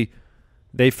 Obviously,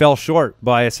 they fell short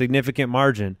by a significant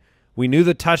margin. We knew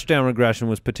the touchdown regression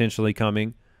was potentially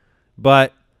coming,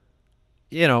 but,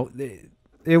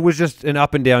 it was just an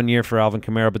up and down year for Alvin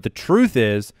Kamara. But the truth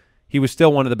is he was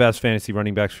still one of the best fantasy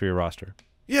running backs for your roster.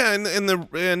 Yeah, and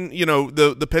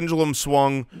the pendulum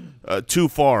swung too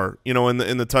far,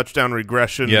 in the touchdown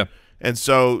regression. Yeah. And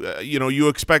so, you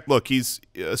expect, look, he's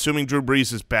assuming Drew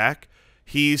Brees is back,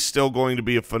 he's still going to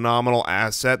be a phenomenal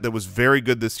asset that was very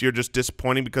good this year, just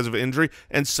disappointing because of injury,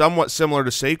 and somewhat similar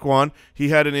to Saquon. He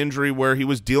had an injury where he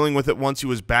was dealing with it once he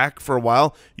was back for a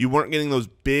while. You weren't getting those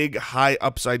big, high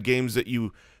upside games that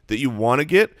you want to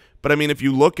get. But, I mean, if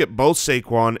you look at both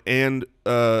Saquon and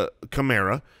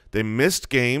Kamara, they missed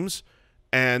games,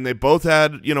 and they both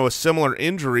had, a similar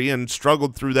injury and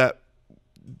struggled through that.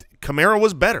 Kamara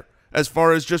was better as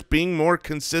far as just being more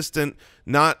consistent,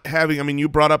 not having – I mean, you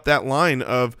brought up that line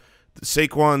of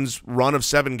Saquon's run of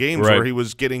 7 games where he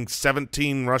was getting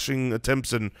 17 rushing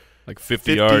attempts and like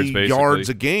 50 yards, yards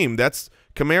a game.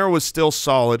 Kamara was still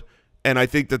solid, and I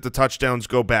think that the touchdowns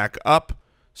go back up.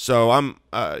 So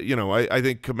I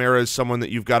think Kamara is someone that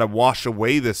you've got to wash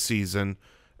away this season,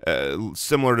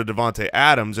 similar to Devontae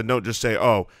Adams, and don't just say,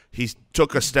 oh, he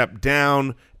took a step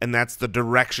down and that's the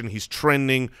direction he's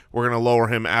trending. We're going to lower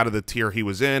him out of the tier he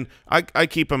was in. I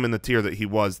keep him in the tier that he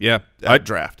was at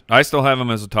draft. I still have him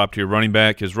as a top-tier running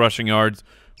back. His rushing yards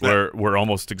were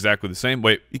almost exactly the same.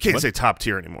 Wait, you can't say top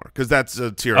tier anymore because that's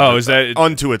a tier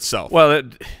unto itself. Well,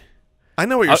 I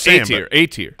know what you're saying. A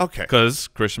tier. Okay. Because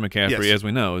Christian McCaffrey, as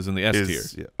we know, is in the S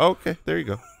tier. Yeah. Okay, there you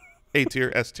go. A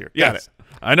tier, S tier. Got it.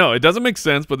 I know. It doesn't make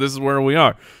sense, but this is where we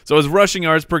are. So his rushing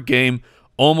yards per game,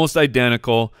 almost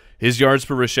identical. His yards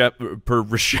per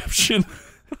reception,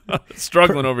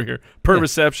 struggling over here. Per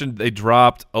reception, they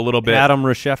dropped a little bit. Adam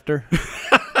Reschefter.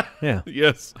 Yeah.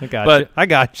 Yes. I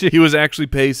got you. He was actually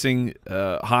pacing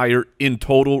higher in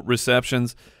total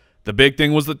receptions. The big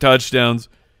thing was the touchdowns.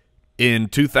 In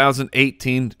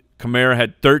 2018, Kamara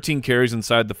had 13 carries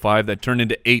inside the 5 that turned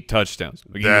into 8 touchdowns.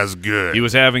 That's good. He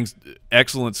was having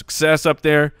excellent success up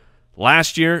there.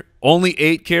 Last year, only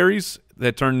 8 carries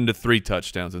that turned into 3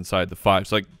 touchdowns inside the 5.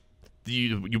 It's like,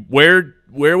 where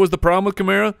was the problem with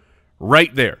Kamara?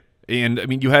 Right there. And, I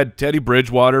mean, you had Teddy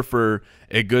Bridgewater for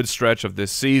a good stretch of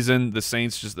this season. The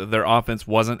Saints, just their offense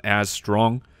wasn't as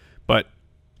strong. But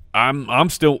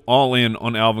I'm still all in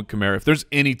on Alvin Kamara. If there's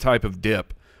any type of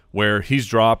dip where he's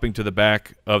dropping to the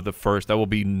back of the first, that will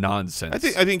be nonsense.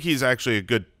 I think he's actually a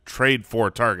good trade for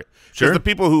a target. Sure. Because the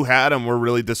people who had him were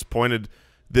really disappointed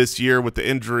this year with the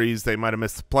injuries. They might have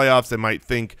missed the playoffs. They might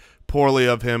think poorly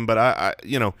of him. But, I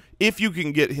if you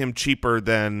can get him cheaper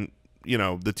than,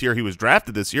 the tier he was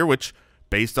drafted this year, which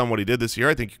based on what he did this year,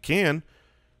 I think you can,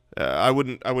 I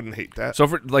wouldn't hate that. So,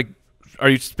 are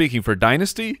you speaking for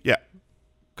Dynasty? Yeah.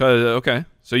 Okay.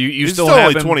 So you he's still still have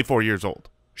only him, 24 years old.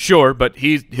 Sure, but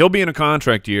he'll be in a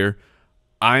contract year.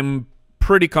 I'm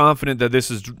pretty confident that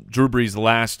this is Drew Brees'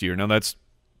 last year. Now, that's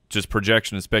just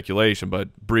projection and speculation, but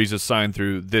Brees is signed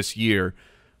through this year.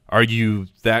 Are you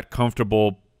that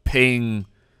comfortable paying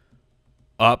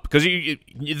up? Because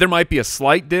there might be a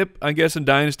slight dip, I guess, in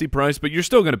dynasty price, but you're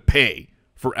still going to pay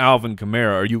for Alvin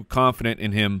Kamara. Are you confident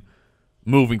in him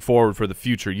moving forward for the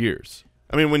future years?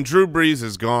 I mean, when Drew Brees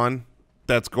is gone,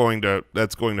 that's going to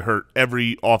hurt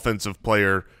every offensive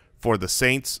player for the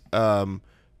Saints.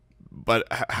 But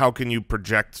how can you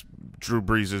project Drew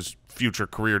Brees' future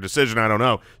career decision? I don't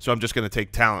know. So I'm just going to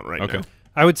take talent right now.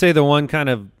 I would say the one kind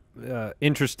of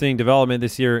interesting development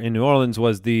this year in New Orleans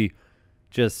was the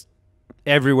just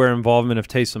everywhere involvement of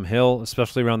Taysom Hill,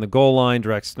 especially around the goal line,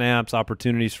 direct snaps,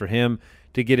 opportunities for him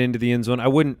to get into the end zone. I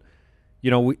wouldn't,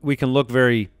 we can look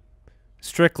very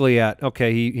strictly at,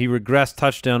 okay, he regressed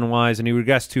touchdown-wise and he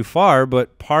regressed too far,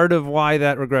 but part of why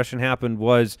that regression happened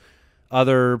was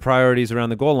other priorities around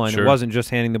the goal line. Sure. It wasn't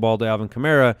just handing the ball to Alvin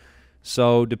Kamara.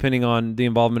 So depending on the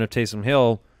involvement of Taysom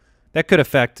Hill, that could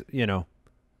affect,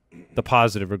 the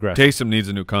positive regression. Taysom needs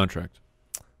a new contract.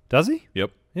 Does he?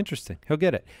 Yep. Interesting. He'll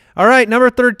get it. All right, number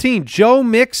 13, Joe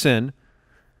Mixon.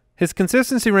 His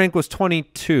consistency rank was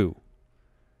 22.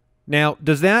 Now,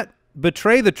 does that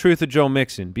betray the truth of Joe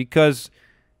Mixon? Because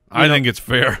I think it's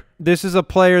fair. This is a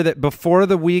player that before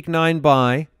the Week 9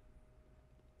 bye,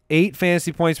 8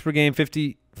 fantasy points per game,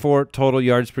 54 total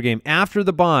yards per game. After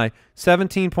the bye,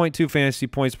 17.2 fantasy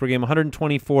points per game,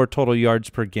 124 total yards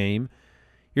per game.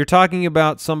 You're talking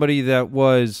about somebody that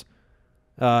was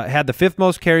had the 5th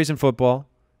most carries in football,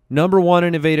 number 1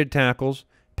 in evaded tackles,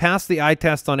 passed the eye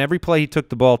test on every play he took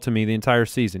the ball to me the entire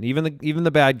season, even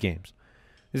the bad games.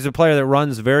 This is a player that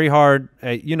runs very hard.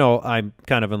 I'm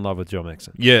kind of in love with Joe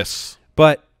Mixon. Yes.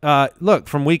 But look,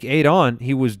 from Week 8 on,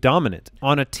 he was dominant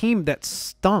on a team that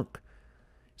stunk.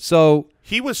 So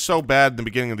he was so bad in the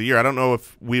beginning of the year. I don't know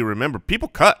if we remember. People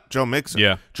cut Joe Mixon.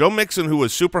 Yeah. Joe Mixon, who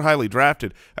was super highly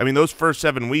drafted. I mean, those first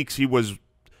 7 weeks, he was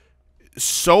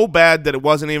so bad that it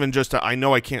wasn't even just I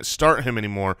know I can't start him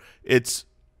anymore. It's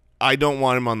I don't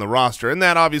want him on the roster. And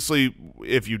that obviously,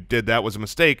 if you did that, was a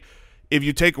mistake. If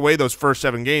you take away those first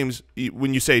 7 games,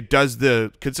 when you say, does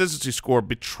the consistency score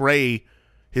betray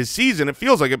his season, it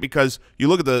feels like it because you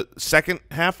look at the second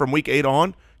half from Week 8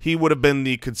 on, he would have been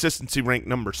the consistency rank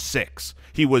number 6.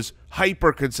 He was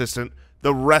hyper consistent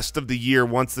the rest of the year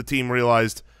once the team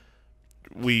realized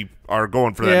we are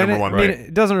going for that number 1. I mean,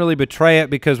 it doesn't really betray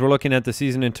it because we're looking at the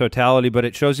season in totality, but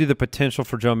it shows you the potential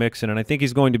for Joe Mixon, and I think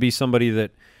he's going to be somebody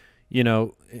that,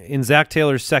 in Zach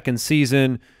Taylor's second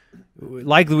season,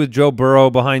 likely with Joe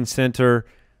Burrow behind center,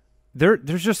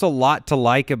 there's just a lot to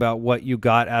like about what you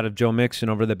got out of Joe Mixon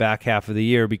over the back half of the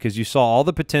year because you saw all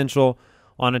the potential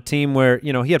on a team where,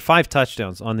 he had 5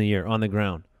 touchdowns on the year on the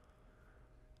ground.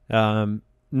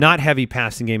 Not heavy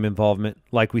passing game involvement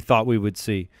like we thought we would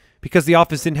see because the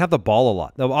offense didn't have the ball a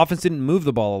lot. The offense didn't move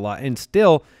the ball a lot. And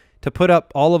still, to put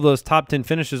up all of those top 10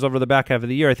 finishes over the back half of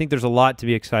the year, I think there's a lot to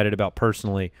be excited about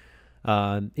personally,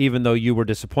 even though you were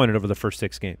disappointed over the first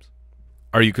 6 games.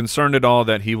 Are you concerned at all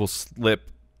that he will sneak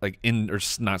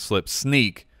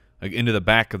into the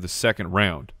back of the second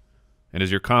round? And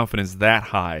is your confidence that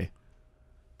high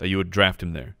that you would draft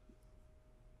him there?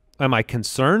 Am I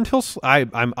concerned?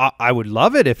 I would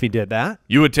love it if he did that.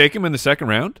 You would take him in the second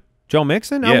round? Joe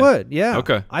Mixon? Yeah. I would. Yeah.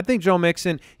 Okay. I think Joe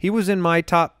Mixon. He was in my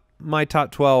top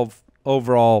 12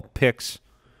 overall picks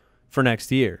for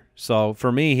next year. So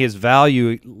for me, his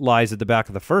value lies at the back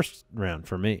of the first round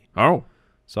for me. Oh.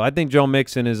 So I think Joe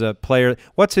Mixon is a player.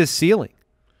 What's his ceiling?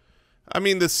 I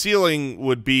mean, the ceiling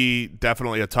would be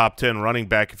definitely a top 10 running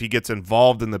back if he gets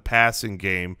involved in the passing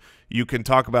game. You can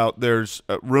talk about there's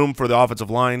room for the offensive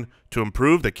line to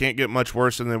improve. They can't get much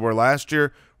worse than they were last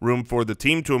year. Room for the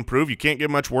team to improve. You can't get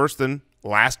much worse than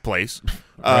last place.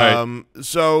 Right.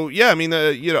 So, yeah, I mean,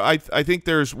 I think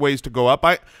there's ways to go up.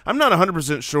 I'm not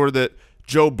 100% sure that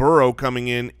Joe Burrow coming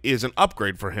in is an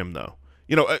upgrade for him, though.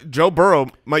 Joe Burrow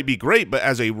might be great, but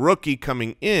as a rookie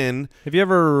coming in. Have you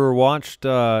ever watched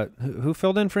who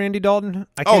filled in for Andy Dalton?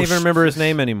 I can't even remember his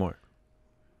name anymore.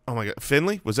 Oh, my God.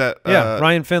 Finley? Was that? Yeah,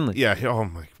 Ryan Finley. Yeah. Oh,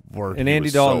 my word. And Andy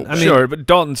Dalton. Sure, but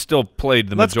Dalton still played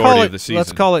the majority of the season.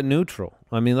 Let's call it neutral.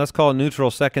 I mean, let's call it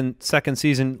neutral second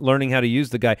season learning how to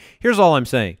use the guy. Here's all I'm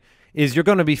saying is you're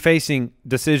going to be facing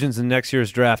decisions in next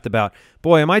year's draft about,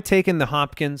 boy, am I taking the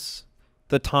Hopkins,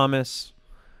 the Thomas,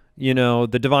 the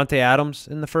Devontae Adams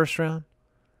in the first round?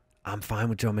 I'm fine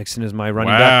with Joe Mixon as my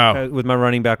running back with my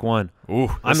running back 1. Ooh,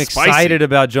 I'm excited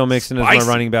about Joe Mixon as my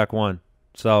running back 1.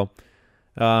 So,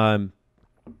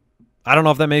 I don't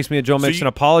know if that makes me a Joe Mixon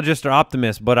apologist or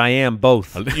optimist, but I am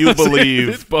both. You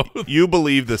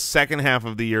believe the second half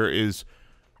of the year is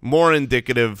more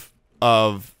indicative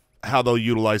of how they'll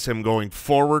utilize him going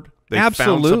forward. They found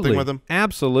something with him.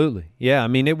 Absolutely. Yeah. I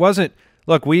mean, it wasn't.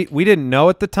 Look, we didn't know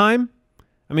at the time.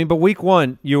 I mean, but week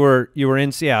 1 you were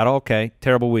in Seattle. Okay,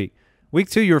 terrible week. Week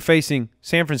 2 you were facing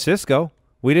San Francisco.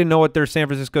 We didn't know what their San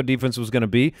Francisco defense was going to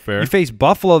be. Fair. You faced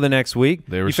Buffalo the next week.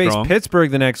 They were You faced strong.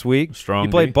 Pittsburgh the next week. Strong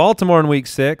You played D. Baltimore in week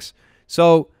 6.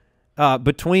 So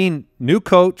between new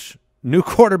coach, new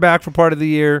quarterback for part of the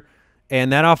year,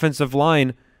 and that offensive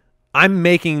line, I'm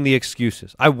making the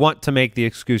excuses. I want to make the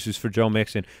excuses for Joe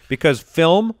Mixon because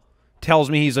film tells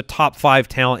me he's a top 5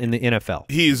 talent in the NFL.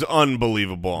 He's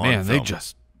unbelievable on Man, film.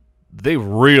 they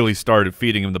really started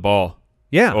feeding him the ball.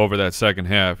 Yeah. Over that second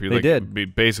half. They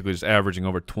did. Basically just averaging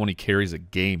over 20 carries a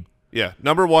game. Yeah,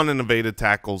 number 1 in evaded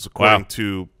tackles according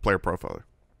to Player Profiler.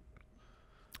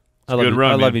 I love good you.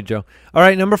 run, I love man. you, Joe. All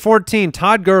right, number 14,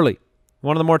 Todd Gurley,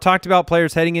 one of the more talked about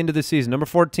players heading into the season. Number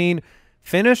 14,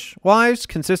 finish-wise,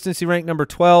 consistency ranked number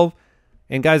 12.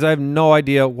 And, guys, I have no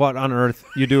idea what on earth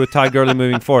you do with Todd Gurley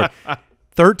moving forward.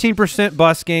 13%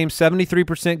 bust games,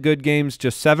 73% good games,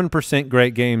 just 7%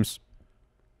 great games.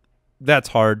 That's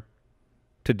hard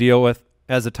to deal with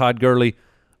as a Todd Gurley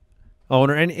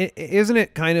owner. And isn't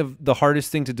it kind of the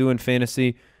hardest thing to do in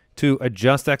fantasy to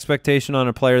adjust expectation on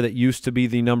a player that used to be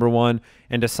the number 1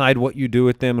 and decide what you do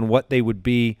with them and what they would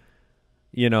be?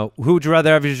 You know, who would you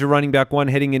rather have as your running back 1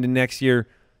 heading into next year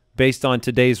based on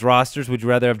today's rosters? Would you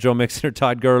rather have Joe Mixon or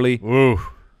Todd Gurley? Ooh.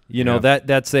 You know,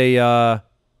 that's a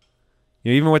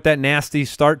even with that nasty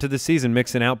start to the season,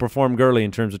 Mixon outperformed Gurley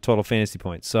in terms of total fantasy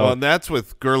points. So Well, and that's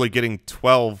with Gurley getting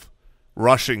 12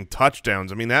 rushing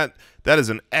touchdowns. I mean, that is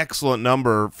an excellent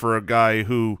number for a guy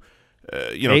who,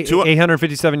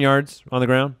 857 yards on the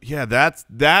ground. Yeah,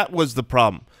 that was the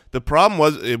problem. The problem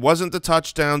was it wasn't the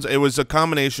touchdowns. It was a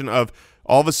combination of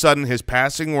all of a sudden his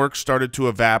passing work started to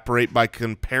evaporate by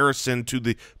comparison to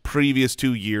the previous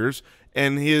 2 years,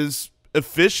 and his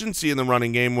efficiency in the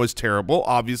running game was terrible.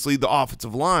 Obviously, the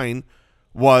offensive line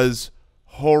was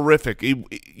horrific.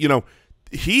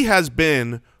 He has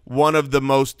been one of the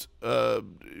most, one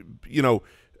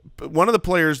of the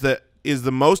players that is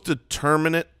the most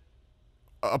determinate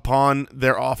upon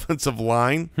their offensive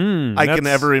line I can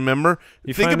ever remember.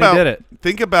 You finally did it.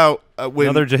 Think about when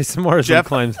Another Jason Morrison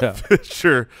climbs out.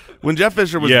 Sure. When Jeff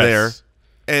Fisher was there,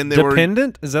 and they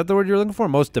dependent? Is that the word you're looking for?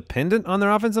 Most dependent on their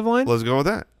offensive line? Let's go with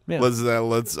that. Yeah.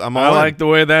 I'm I all in. like the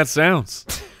way that sounds.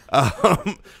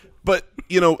 But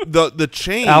the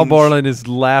change. Al Borland is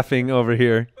laughing over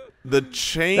here. The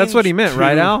change. That's what he meant,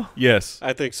 right, Al? Yes.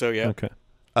 I think so, yeah. Okay.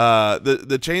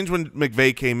 The change when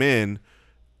McVay came in,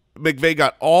 McVay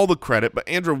got all the credit, but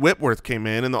Andrew Whitworth came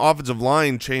in, and the offensive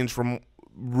line changed from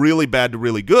really bad to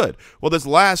really good. Well, this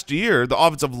last year, the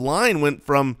offensive line went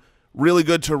from really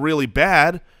good to really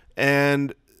bad,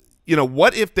 and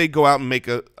what if they go out and make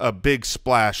a big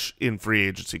splash in free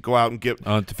agency? Go out and get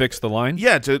to fix the line?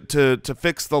 Yeah, to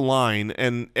fix the line,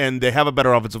 and they have a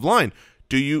better offensive line.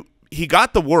 He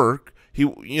got the work.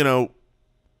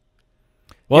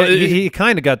 Well, he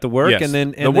kind of got the work, yes, and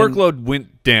then the workload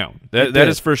went down. That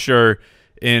is for sure.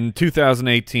 In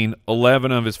 2018,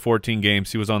 11 of his 14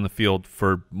 games, he was on the field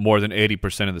for more than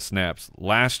 80% of the snaps.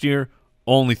 Last year,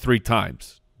 only 3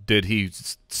 times did he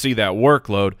see that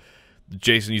workload.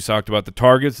 Jason, you talked about the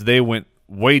targets. They went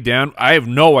way down. I have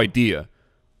no idea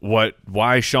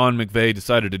why Sean McVay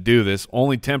decided to do this.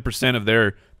 Only 10% of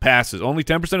their passes. Only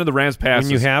 10% of the Rams' passes.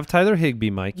 When you have Tyler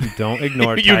Higbee, Mike, you don't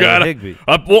ignore you Tyler Higbee.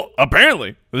 Well,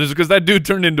 apparently. This is because that dude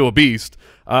turned into a beast.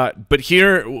 But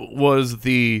here was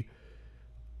the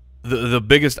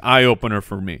biggest eye-opener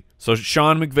for me. So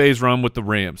Sean McVay's run with the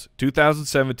Rams.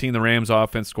 2017, the Rams'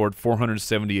 offense scored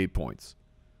 478 points.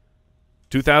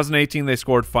 2018, they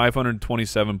scored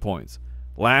 527 points.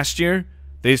 Last year,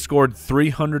 they scored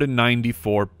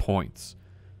 394 points.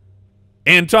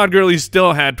 And Todd Gurley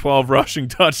still had 12 rushing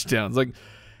touchdowns. Like,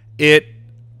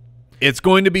 it's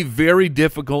going to be very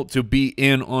difficult to be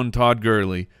in on Todd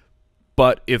Gurley,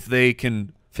 but if they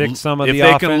can fix some of if the they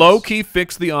offense, can low-key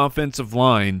fix the offensive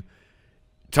line,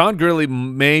 Todd Gurley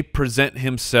may present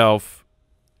himself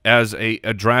as a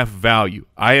draft value.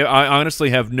 I honestly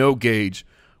have no gauge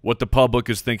what the public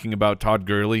is thinking about Todd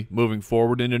Gurley moving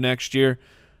forward into next year.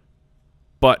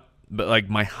 But like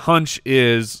my hunch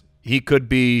is he could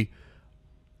be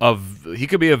a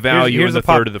value in the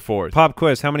third or the fourth. Pop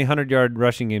quiz: how many 100-yard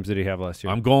rushing games did he have last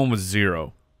year? I'm going with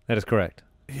 0. That is correct.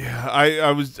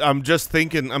 Yeah, I'm just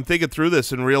thinking. I'm thinking through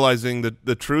this and realizing that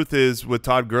the truth is with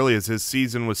Todd Gurley is his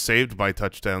season was saved by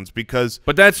touchdowns because.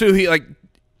 But that's who he like.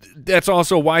 That's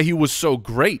also why he was so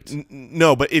great.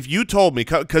 No, but if you told me,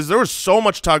 because there was so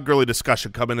much Todd Gurley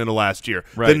discussion coming into last year,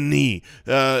 right. The knee,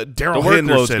 Darrell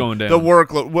Henderson, going down. the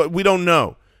workload, we don't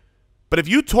know. But if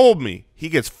you told me he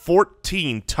gets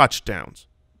 14 touchdowns,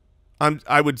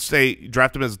 I would say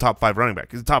draft him as a top 5 running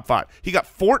back. He's a top 5. He got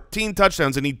 14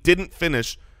 touchdowns, and he didn't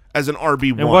finish as an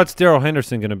RB1. And what's Darrell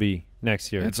Henderson going to be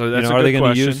next year? That's a are they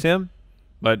going to use him?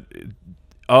 But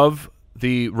of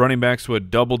the running backs who had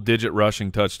double-digit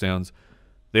rushing touchdowns,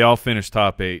 they all finished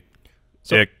top 8,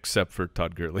 except for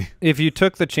Todd Gurley. If you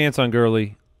took the chance on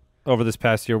Gurley over this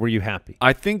past year, were you happy?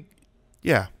 I think,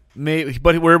 yeah, maybe.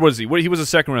 But where was he? He was a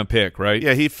second-round pick, right?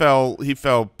 Yeah, he fell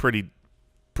pretty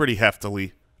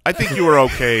heftily. I think you were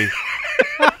okay.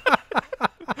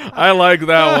 I like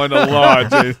that one a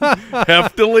lot, Jason.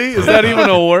 Heftily? Is that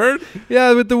even a word?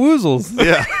 Yeah, with the woozles.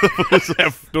 Yeah.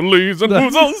 Heftilies and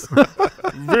woozles.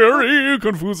 Very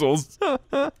confusals.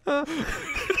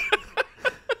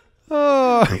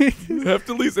 Oh,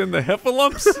 Heftilies and the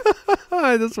heffalumps?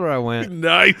 That's where I went.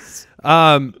 Nice.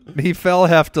 He fell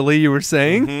heftily, you were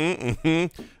saying?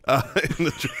 In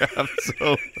the draft,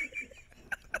 so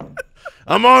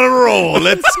I'm on a roll.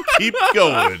 Let's keep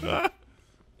going.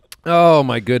 Oh,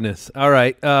 my goodness. All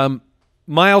right.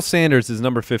 Miles Sanders is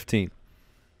number 15.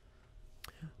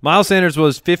 Miles Sanders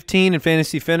was 15 in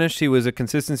fantasy finish. He was a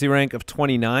consistency rank of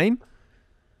 29.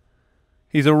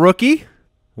 He's a rookie.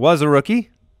 Was a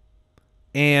rookie.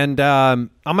 And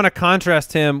I'm going to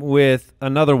contrast him with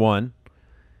another one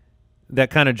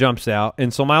that kind of jumps out.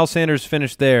 And so Miles Sanders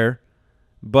finished there.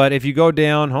 But if you go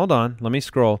down, hold on, let me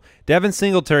scroll. Devin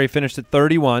Singletary finished at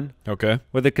 31. Okay.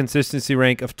 With a consistency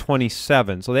rank of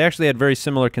 27. So they actually had very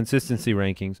similar consistency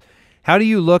rankings. How do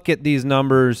you look at these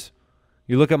numbers?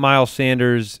 You look at Miles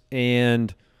Sanders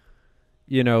and,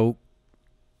 you know,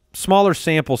 smaller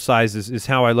sample sizes is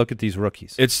how I look at these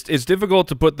rookies. It's difficult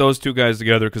to put those two guys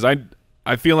together because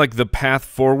I feel like the path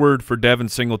forward for Devin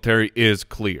Singletary is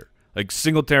clear. Like,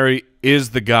 Singletary is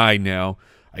the guy now.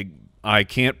 I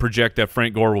can't project that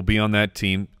Frank Gore will be on that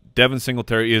team. Devin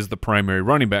Singletary is the primary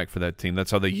running back for that team. That's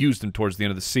how they used him towards the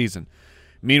end of the season.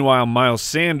 Meanwhile, Miles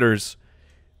Sanders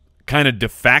kind of de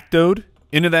factoed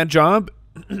into that job.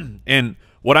 And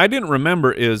what I didn't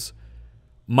remember is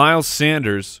Miles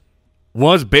Sanders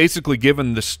was basically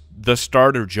given the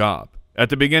starter job. At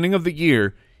the beginning of the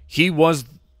year, he was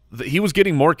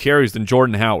getting more carries than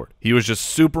Jordan Howard. He was just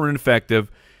super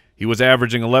ineffective. He was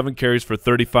averaging 11 carries for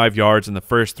 35 yards in the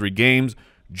first 3 games.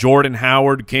 Jordan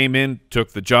Howard came in,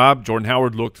 took the job. Jordan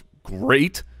Howard looked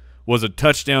great, was a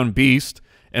touchdown beast.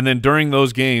 And then during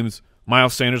those games,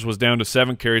 Miles Sanders was down to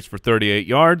 7 carries for 38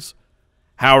 yards.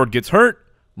 Howard gets hurt.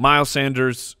 Miles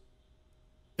Sanders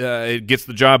gets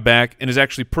the job back and is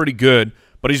actually pretty good,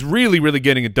 but he's really, really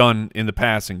getting it done in the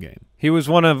passing game. He was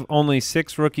one of only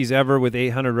 6 rookies ever with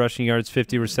 800 rushing yards,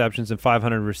 50 receptions, and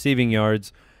 500 receiving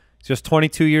yards. He's just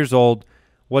 22 years old.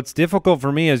 What's difficult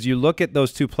for me is you look at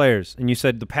those two players, and you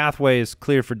said the pathway is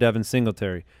clear for Devin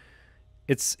Singletary.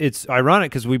 It's ironic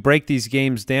because we break these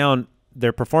games down,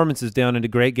 their performances down into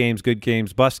great games, good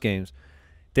games, bust games.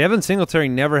 Devin Singletary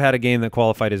never had a game that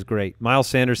qualified as great. Miles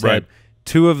Sanders had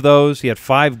 2 of those. He had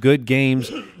 5 good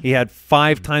games. He had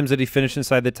 5 times that he finished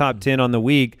inside the top 10 on the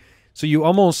week. So you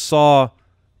almost saw,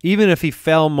 even if he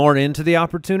fell more into the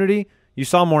opportunity, you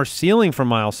saw more ceiling from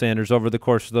Miles Sanders over the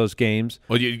course of those games.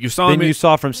 Well, you saw than you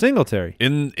saw from Singletary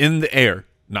in the air,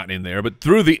 not in the air, but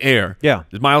through the air. Yeah,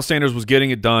 Miles Sanders was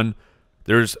getting it done.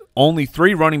 There's only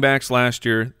 3 running backs last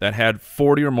year that had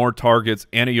 40 or more targets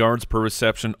and a yards per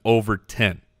reception over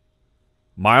 10.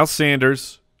 Miles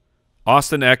Sanders,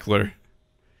 Austin Eckler,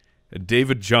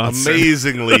 David Johnson.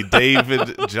 Amazingly,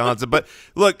 David Johnson. But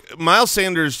look, Miles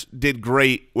Sanders did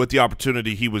great with the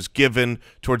opportunity he was given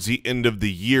towards the end of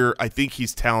the year. I think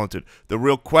he's talented. The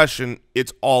real question,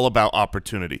 it's all about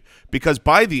opportunity. Because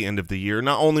by the end of the year,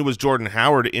 not only was Jordan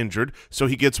Howard injured, so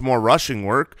he gets more rushing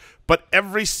work, but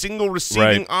every single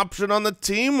receiving option on the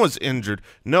team was injured.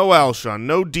 No Alshon,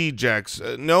 no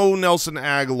Djax, no Nelson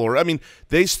Aguilar. I mean,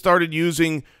 they started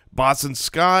using Boston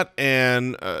Scott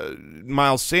and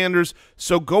Miles Sanders.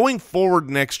 So going forward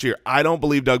next year, I don't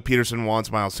believe Doug Peterson wants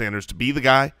Miles Sanders to be the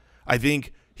guy. I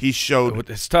think he showed.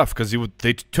 It's tough because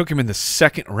they took him in the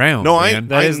 2nd round. No,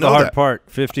 that is the hard part.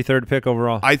 53rd pick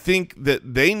overall. I think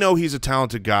that they know he's a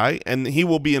talented guy and he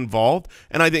will be involved.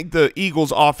 And I think the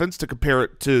Eagles' offense, to compare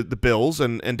it to the Bills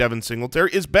and Devin Singletary,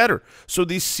 is better. So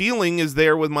the ceiling is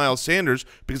there with Miles Sanders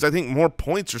because I think more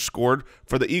points are scored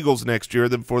for the Eagles next year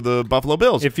than for the Buffalo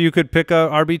Bills. If you could pick a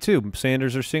RB2,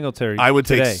 Sanders or Singletary, I would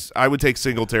take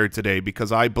Singletary today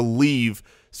because I believe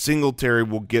Singletary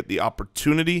will get the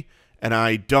opportunity. And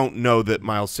I don't know that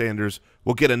Miles Sanders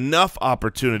will get enough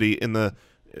opportunity in the,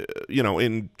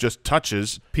 in just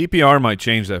touches. PPR might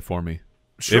change that for me.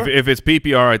 Sure. If it's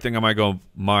PPR, I think I might go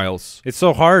Miles. It's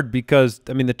so hard because,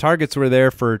 I mean, the targets were there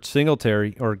for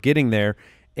Singletary or getting there,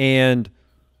 and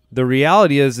The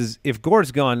reality is if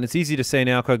Gore's gone, it's easy to say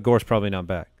now because Gore's probably not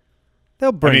back.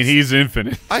 They'll bring. I mean, he's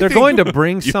infinite. They're going to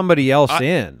bring somebody else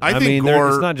in. I mean, think Gore,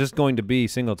 it's not just going to be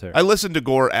Singletary. I listened to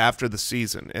Gore after the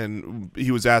season, and he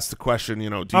was asked the question,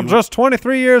 I'm just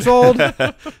 23 years old.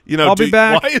 I'll be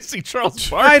back. Why is he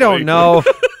Charles Barkley? I don't know.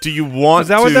 Do you want Is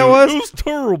that what that was? It was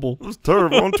terrible. It was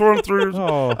terrible. I'm 23 years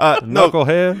old. No,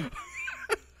 knucklehead.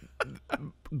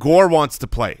 Gore wants to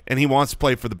play, and he wants to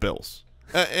play for the Bills.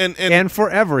 And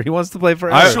forever. He wants to play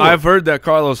forever. I've heard that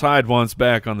Carlos Hyde wants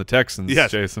back on the Texans,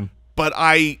 yes, Jason. But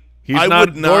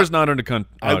Gore's not under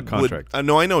contract.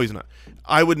 No, I know he's not.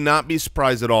 I would not be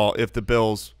surprised at all if the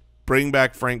Bills bring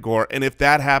back Frank Gore, and if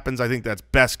that happens, I think that's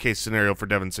best case scenario for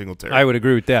Devin Singletary. I would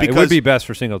agree with that. Because it would be best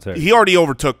for Singletary. He already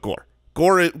overtook Gore.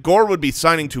 Gore would be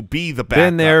signing to be the backup.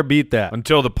 Been there, beat that.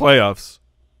 Until the playoffs.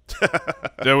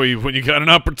 When you got an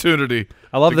opportunity.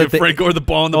 I love that give Frank Gore the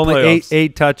ball in the only playoffs.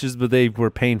 eight touches, but they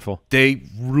were painful. They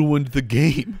ruined the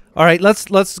game. All right,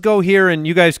 let's go here, and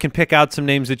you guys can pick out some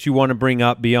names that you want to bring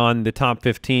up beyond the top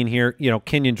 15 here.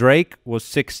 Kenyan Drake was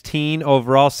 16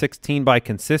 overall, 16 by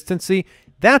consistency.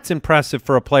 That's impressive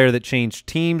for a player that changed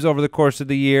teams over the course of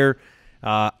the year.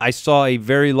 I saw a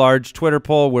very large Twitter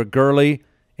poll where Gurley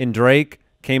and Drake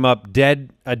came up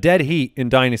a dead heat in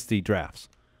dynasty drafts.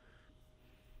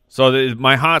 So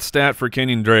my hot stat for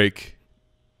Kenyan Drake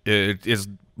is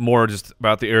more just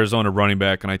about the Arizona running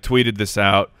back, and I tweeted this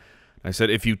out. I said,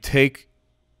 if you take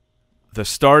the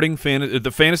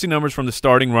fantasy numbers from the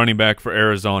starting running back for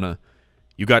Arizona,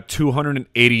 you got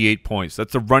 288 points.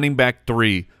 That's a running back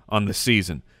 3 on the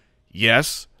season.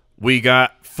 Yes, we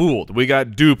got fooled. We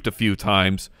got duped a few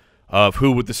times of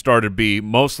who would the starter be.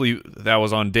 Mostly that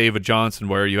was on David Johnson,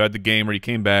 where you had the game where he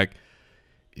came back.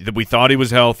 We thought he was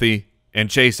healthy, and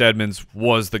Chase Edmonds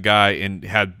was the guy and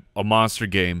had a monster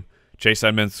game. Chase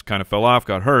Edmonds kind of fell off,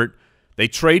 got hurt. They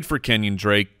trade for Kenyan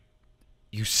Drake.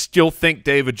 You still think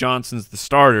David Johnson's the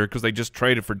starter because they just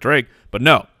traded for Drake, but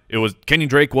no, Kenyan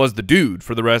Drake was the dude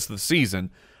for the rest of the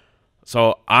season.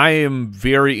 So I am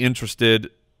very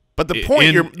interested. But the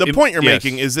point you're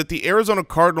making is that the Arizona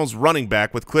Cardinals running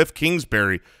back with Cliff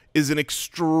Kingsbury is an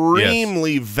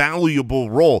extremely valuable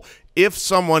role if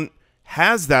someone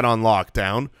has that on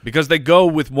lockdown, because they go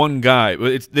with one guy.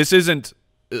 This isn't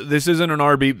an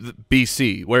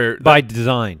RBC where by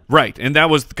design, right? And that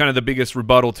was kind of the biggest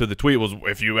rebuttal to the tweet was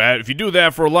if you do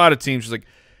that for a lot of teams, she's like,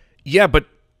 yeah, but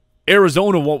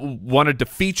Arizona wanted to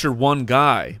feature one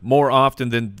guy more often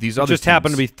than these other. Just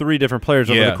happened to be 3 different players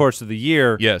over the course of the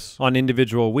year. Yes, on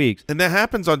individual weeks, and that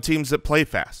happens on teams that play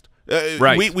fast.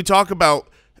 Right. We talk about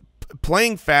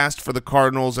playing fast for the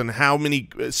Cardinals and how many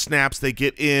snaps they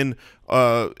get in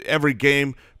every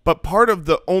game. But part of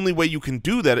the only way you can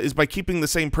do that is by keeping the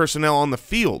same personnel on the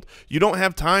field. You don't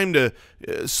have time to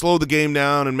slow the game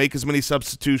down and make as many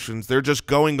substitutions. They're just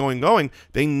going.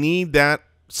 They need that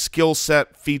skill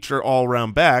set feature all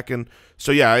around back. And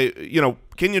so, yeah,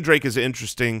 Kenyan Drake is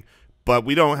interesting, but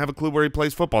we don't have a clue where he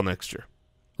plays football next year.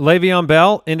 Le'Veon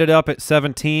Bell ended up at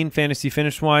 17 fantasy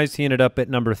finish-wise. He ended up at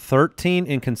number 13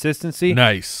 in consistency.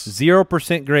 Nice.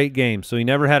 0% great game. So he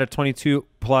never had a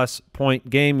 22-plus point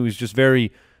game. He was just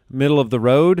very middle of the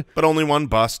road. But only one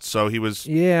bust, so he was.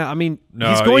 Yeah, I mean,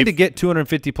 he's going to get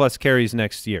 250-plus carries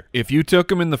next year. If you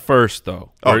took him in the first,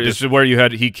 though, this is where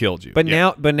he killed you. But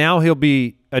now he'll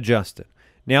be adjusted.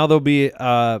 Now there'll be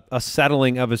a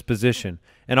settling of his position.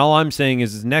 And all I'm saying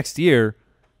is next year,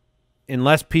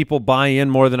 unless people buy in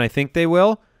more than I think they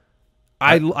will,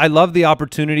 I love the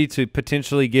opportunity to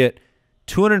potentially get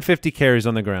 250 carries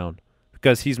on the ground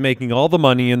because he's making all the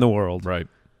money in the world. Right.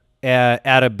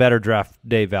 At a better draft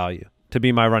day value to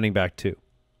be my running back too.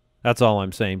 That's all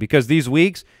I'm saying. Because these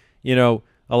weeks,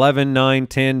 11, 9,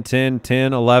 10, 10,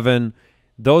 10, 11,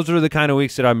 those are the kind of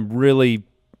weeks that I'm really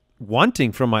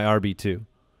wanting from my RB2.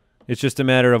 It's just a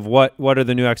matter of what are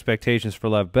the new expectations for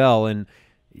Lev Bell. And,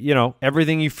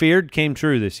 everything you feared came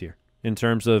true this year in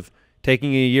terms of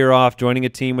taking a year off, joining a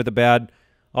team with a bad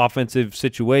offensive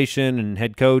situation and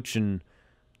head coach, and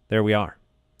there we are.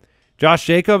 Josh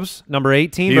Jacobs, number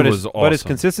 18, but his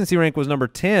consistency rank was number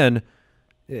 10.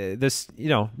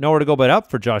 Nowhere to go but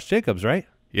up for Josh Jacobs, right?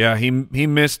 Yeah, he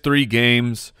missed 3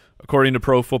 games. According to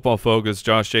Pro Football Focus,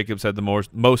 Josh Jacobs had the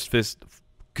most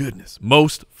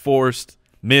forced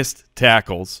missed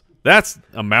tackles. That's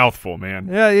a mouthful, man.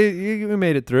 Yeah, you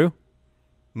made it through.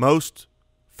 Most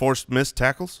forced missed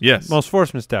tackles? Yes. Most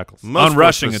forced missed tackles. On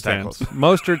rushing attempts.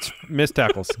 Mostert's missed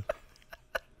tackles.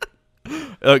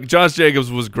 Josh Jacobs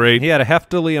was great. He had a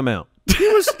heftily amount.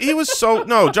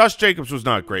 Josh Jacobs was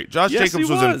not great. Josh Jacobs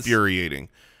was infuriating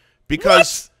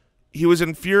because he was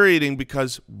infuriating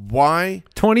because why?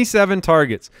 27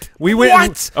 targets. We went.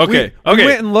 What? Okay. We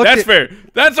went and looked. That's fair.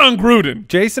 That's on Gruden.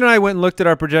 Jason and I went and looked at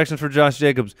our projections for Josh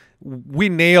Jacobs. We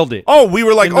nailed it. Oh, we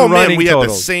were like, oh man, we had the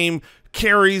totals. same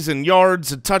carries and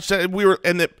yards and touchdowns.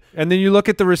 And then you look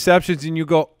at the receptions and you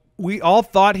go, we all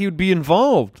thought he would be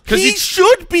involved. He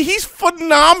should be. He's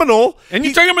phenomenal. And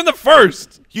you took him in the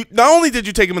first. Not only did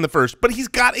you take him in the first, but he's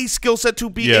got a skill set to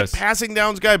be Yes. a passing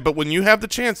downs guy. But when you have the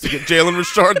chance to get Jalen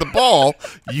Richard the ball,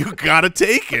 you got to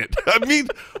take it. I mean,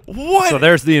 what? So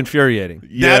there's the infuriating.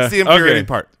 Yeah. That's the infuriating Okay.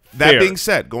 part. That Fair. being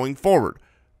said, going forward,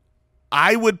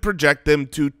 I would project them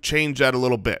to change that a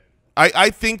little bit.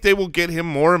 I think they will get him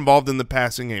more involved in the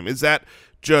passing game. Is that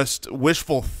just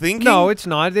wishful thinking? No, it's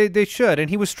not. They should. And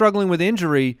he was struggling with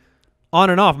injury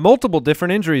on and off, multiple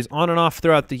different injuries on and off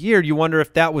throughout the year. You wonder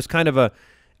if that was kind of a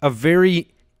very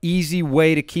easy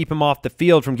way to keep him off the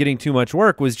field from getting too much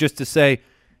work, was just to say,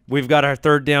 we've got our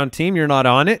third down team. You're not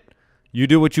on it. You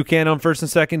do what you can on first and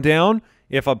second down.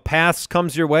 If a pass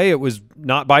comes your way, it was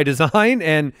not by design,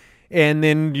 and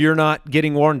then you're not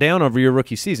getting worn down over your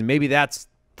rookie season. Maybe that's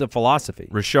the philosophy.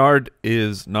 Richard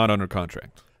is not under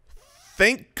contract.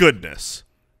 Thank goodness.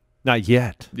 Not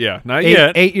yet. Yeah, not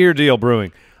yet. 8-year deal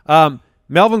brewing.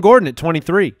 Melvin Gordon at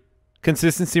 23.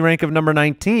 Consistency rank of number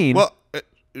 19. Well,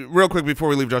 real quick before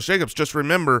we leave Josh Jacobs, just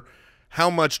remember how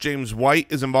much James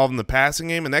White is involved in the passing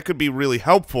game, and that could be really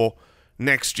helpful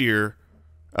next year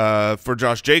for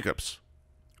Josh Jacobs.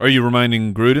 Are you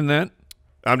reminding Gruden that?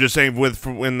 I'm just saying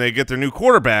when they get their new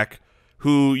quarterback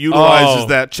who utilizes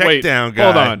that check down guy.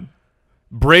 Hold on.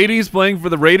 Brady's playing for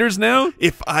the Raiders now?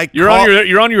 You're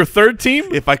on your third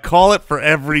team? If I call it for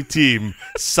every team,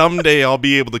 someday I'll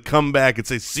be able to come back and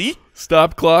say, see?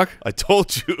 Stop clock. I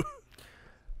told you.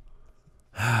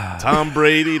 Tom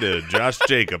Brady to Josh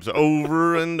Jacobs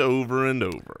over and over and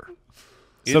over.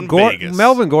 So Vegas.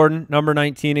 Melvin Gordon, number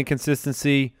 19 in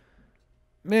consistency.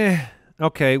 Meh.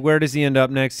 Okay, where does he end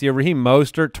up next year? Raheem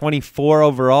Mostert, 24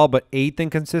 overall, but 8th in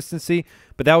consistency.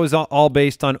 But that was all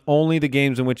based on only the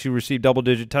games in which he received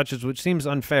double-digit touches, which seems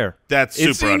unfair. That's super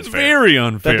It seems unfair. very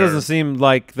unfair. That doesn't seem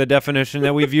like the definition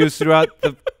that we've used throughout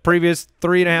the previous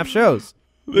 3.5 shows.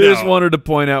 I just wanted to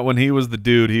point out when he was the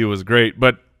dude, he was great.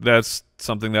 But that's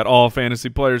something that all fantasy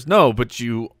players know. But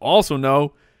you also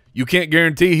know you can't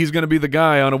guarantee he's going to be the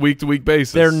guy on a week-to-week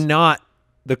basis. They're not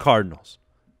the Cardinals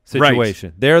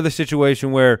situation. Right. They're the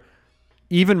situation where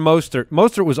even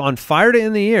Mostert was on fire to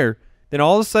end the year. Then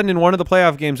all of a sudden in one of the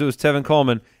playoff games it was Tevin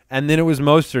Coleman, and then it was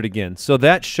Mostert again. So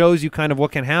that shows you kind of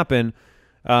what can happen.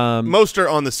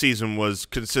 Mostert on the season was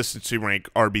consistency rank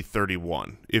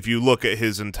RB31 if you look at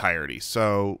his entirety.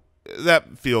 So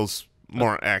that feels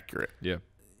more accurate. Yeah.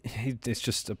 It's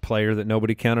just a player that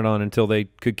nobody counted on until they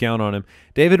could count on him.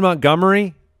 David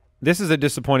Montgomery, this is a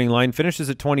disappointing line, finishes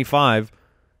at 25,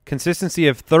 consistency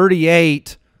of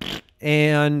 38,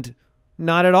 and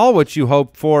not at all what you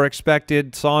hoped for,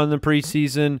 expected, saw in the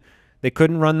preseason. They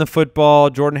couldn't run the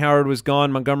football. Jordan Howard was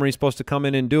gone. Montgomery's supposed to come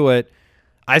in and do it.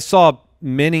 I saw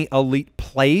many elite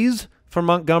plays from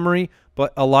Montgomery,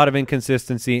 but a lot of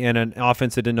inconsistency and an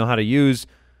offense that didn't know how to use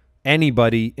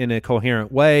anybody in a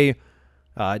coherent way.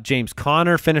 James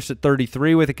Conner finished at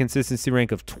 33 with a consistency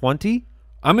rank of 20.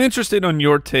 I'm interested on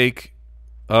your take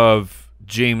of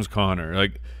James Conner,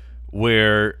 like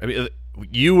where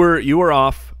you were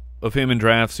off of him in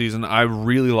draft season. I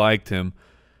really liked him,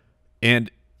 and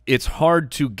it's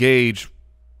hard to gauge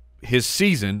his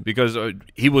season because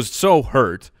he was so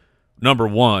hurt. Number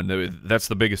one, that's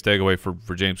the biggest takeaway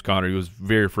for James Conner. He was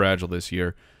very fragile this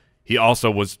year. He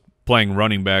also was playing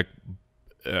running back.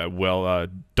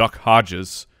 Duck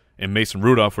Hodges and Mason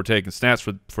Rudolph were taking stats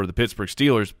for the Pittsburgh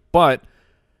Steelers, but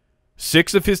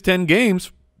 6 of his 10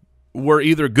 games were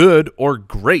either good or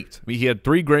great. I mean, he had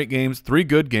 3 great games, 3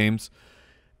 good games.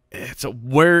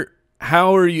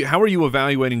 How are you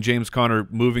evaluating James Conner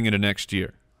moving into next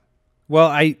year?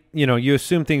 Well, you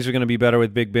assume things are going to be better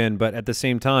with Big Ben, but at the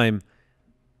same time,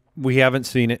 we haven't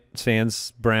seen it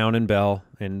sans Brown and Bell,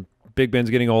 and Big Ben's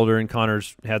getting older, and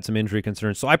Connor's had some injury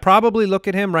concerns. So I probably look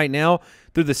at him right now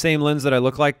through the same lens that I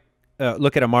look at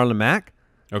a Marlon Mack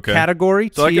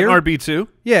category. So tier. like an RB2?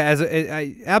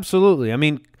 Yeah, absolutely. I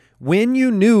mean, when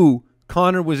you knew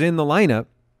Connor was in the lineup,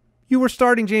 you were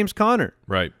starting James Conner.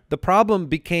 Right. The problem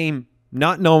became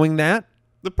not knowing that.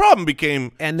 The problem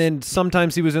became... And then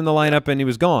sometimes he was in the lineup and he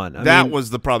was gone. That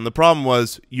was the problem. The problem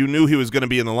was you knew he was going to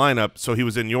be in the lineup, so he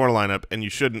was in your lineup, and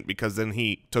you shouldn't because then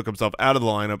he took himself out of the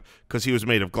lineup because he was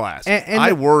made of glass. And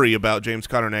I worry about James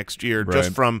Conner next year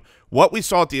just from what we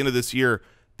saw at the end of this year,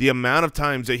 the amount of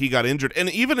times that he got injured. And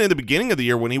even in the beginning of the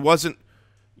year when he wasn't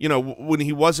when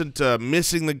he wasn't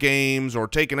missing the games or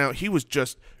taken out, he was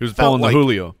pulling like the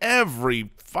Julio.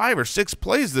 Every 5 or 6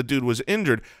 plays the dude was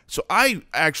injured. So I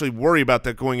actually worry about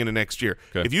that going into next year.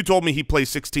 Okay. If you told me he plays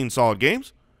 16 solid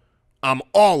games, I'm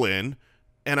all in,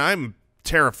 and I'm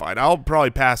terrified. I'll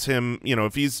probably pass him.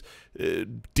 If he's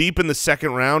deep in the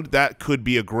second round, that could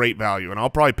be a great value, and I'll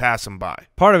probably pass him by.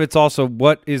 Part of it's also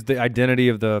what is the identity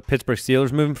of the Pittsburgh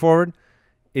Steelers moving forward.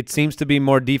 It seems to be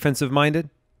more defensive-minded.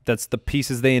 That's the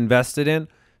pieces they invested in.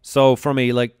 So from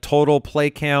a total play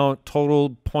count,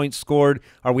 total points scored,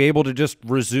 are we able to just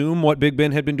resume what Big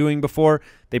Ben had been doing before?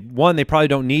 They probably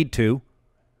don't need to.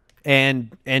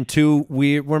 And two,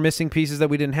 we're missing pieces that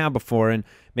we didn't have before. And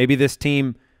maybe this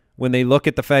team, when they look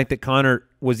at the fact that Connor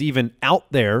was even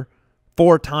out there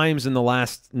 4 times in the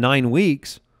last 9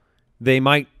 weeks, they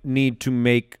might need to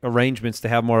make arrangements to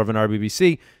have more of an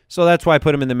RBBC. So that's why I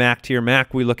put him in the Mac tier.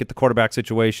 Mac, we look at the quarterback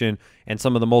situation and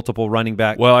some of the multiple running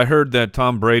back. Well, I heard that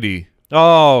Tom Brady.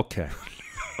 Oh, okay.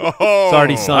 It's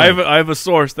already signed. I have a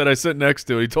source that I sit next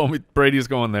to. He told me Brady's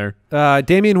going there.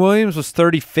 Damien Williams was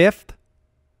 35th,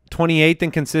 28th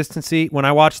in consistency. When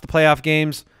I watched the playoff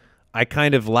games, I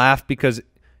kind of laughed because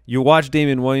you watch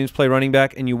Damien Williams play running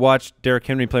back and you watch Derrick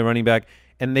Henry play running back,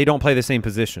 and they don't play the same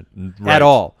position at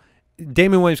all.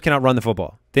 Damien Williams cannot run the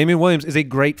football. Damien Williams is a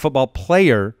great football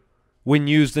player when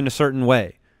used in a certain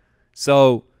way.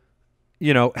 So,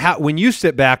 when you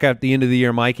sit back at the end of the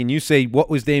year, Mike, and you say, what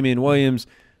was Damien Williams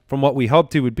from what we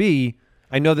hoped he would be,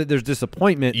 I know that there's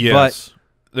disappointment. Yes.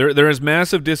 But there is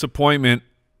massive disappointment,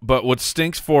 but what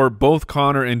stinks for both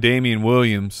Connor and Damien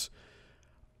Williams,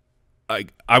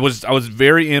 I was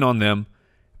very in on them,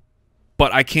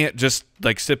 but I can't just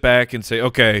sit back and say,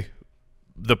 okay,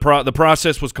 the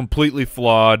process was completely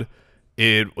flawed.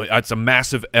 It's a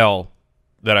massive L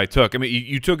that I took. I mean,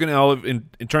 you took an L in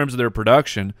terms of their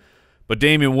production, but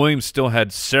Damien Williams still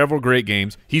had several great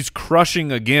games. He's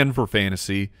crushing again for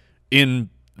fantasy in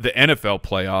the NFL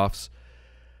playoffs.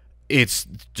 It's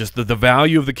just the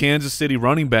value of the Kansas City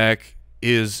running back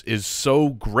is so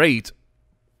great,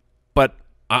 but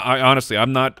I honestly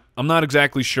I'm not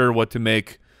exactly sure what to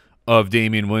make of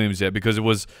Damien Williams yet, because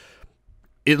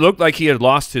it looked like he had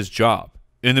lost his job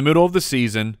in the middle of the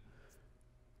season.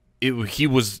 He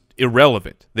was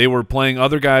irrelevant. They were playing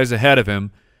other guys ahead of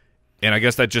him, and I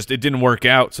guess that it didn't work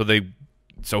out.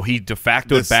 So he de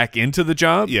facto back into the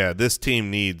job. Yeah, this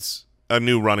team needs a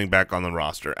new running back on the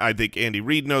roster. I think Andy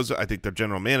Reid knows it. I think their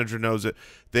general manager knows it.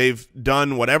 They've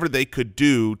done whatever they could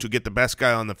do to get the best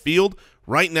guy on the field.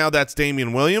 Right now, that's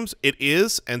Damien Williams. It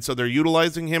is, and so they're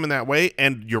utilizing him in that way.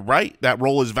 And you're right, that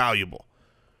role is valuable.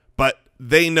 But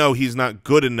they know he's not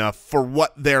good enough for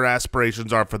what their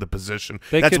aspirations are for the position.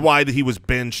 That's why he was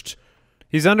benched.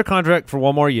 He's under contract for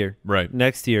 1 more year. Right.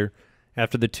 Next year,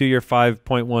 after the 2-year,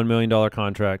 $5.1 million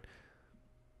contract,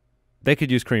 they could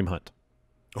use Kareem Hunt.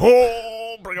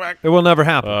 Oh, bring it back. It will never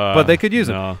happen, but they could use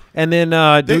him. And then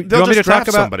do you want me to talk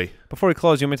about somebody? Before we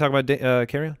close, you want me to talk about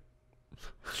Kerryon?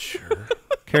 Sure.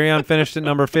 Kerryon finished at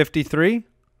number 53,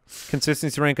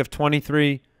 consistency rank of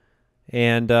 23.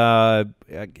 And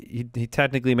he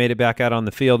technically made it back out on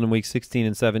the field in week 16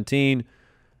 and 17,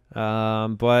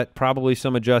 but probably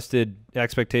some adjusted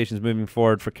expectations moving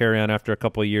forward for Kerryon after a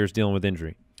couple of years dealing with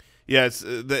injury. Yeah,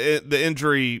 the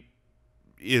injury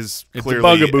is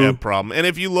clearly a problem. And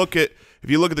if you look at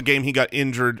the game he got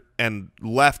injured and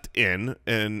left in,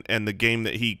 and the game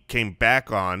that he came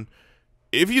back on,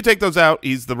 if you take those out,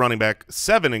 he's the running back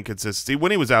 7 in consistency.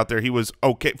 When he was out there, he was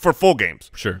okay for full games.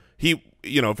 Sure.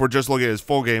 If we're just looking at his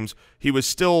full games, he was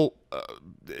still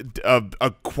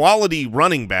a quality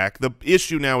running back. The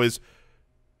issue now is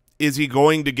he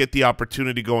going to get the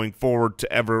opportunity going forward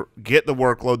to ever get the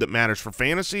workload that matters for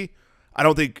fantasy? I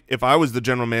don't think, if I was the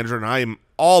general manager, and I am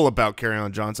all about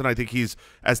Kerryon Johnson, I think he's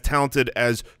as talented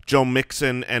as Joe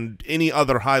Mixon and any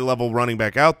other high-level running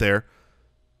back out there,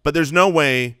 but there's no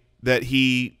way that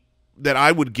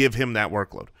I would give him that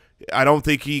workload. I don't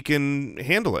think he can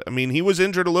handle it. I mean, he was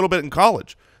injured a little bit in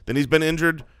college. Then he's been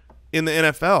injured in the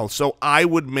NFL. So I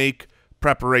would make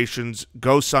preparations,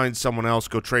 go sign someone else,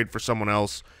 go trade for someone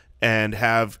else, and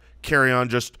have Kerryon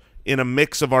just in a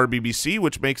mix of RBBC,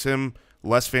 which makes him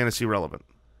less fantasy relevant.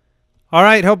 All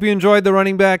right, hope you enjoyed the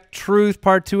Running Back Truth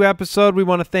Part 2 episode. We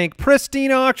want to thank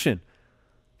Pristine Auction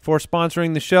for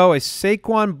sponsoring the show. A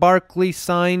Saquon Barkley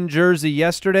signed jersey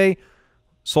yesterday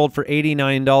sold for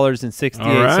 $89.68.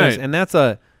 Right. And that's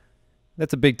a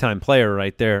big-time player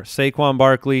right there. Saquon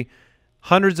Barkley,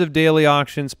 hundreds of daily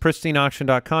auctions,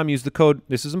 pristineauction.com. Use the code,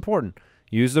 this is important,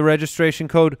 use the registration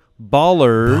code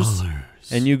BALLERS,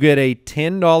 and you get a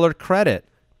 $10 credit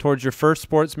towards your first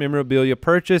sports memorabilia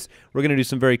purchase. We're going to do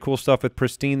some very cool stuff with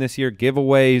Pristine this year,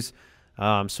 giveaways,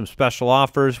 some special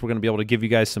offers. We're going to be able to give you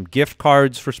guys some gift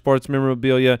cards for sports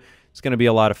memorabilia. It's going to be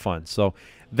a lot of fun. So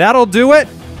that'll do it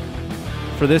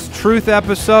for this Truth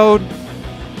episode.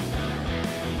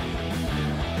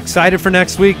 Excited for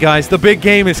next week, guys. The big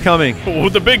game is coming. Oh,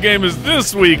 the big game is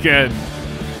this weekend.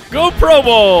 Go Pro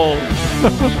Bowl.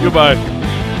 Goodbye.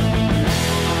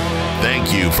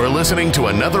 Thank you for listening to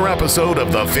another episode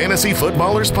of the Fantasy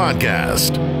Footballers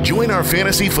Podcast. Join our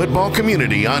fantasy football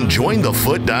community on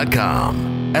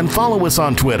jointhefoot.com and follow us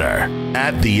on Twitter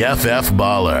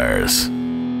 @TheFFBallers.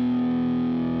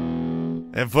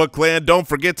 And Foot Clan, don't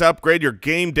forget to upgrade your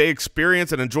game day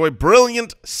experience and enjoy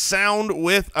brilliant sound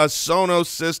with a Sonos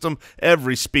system.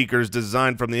 Every speaker is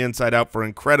designed from the inside out for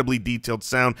incredibly detailed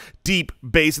sound, deep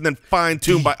bass, and then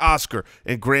fine-tuned by Oscar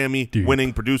and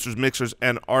Grammy-winning producers, mixers,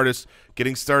 and artists.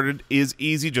 Getting started is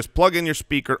easy. Just plug in your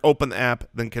speaker, open the app,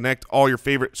 then connect all your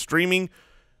favorite streaming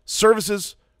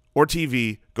services or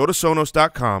TV. Go to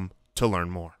Sonos.com to learn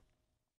more.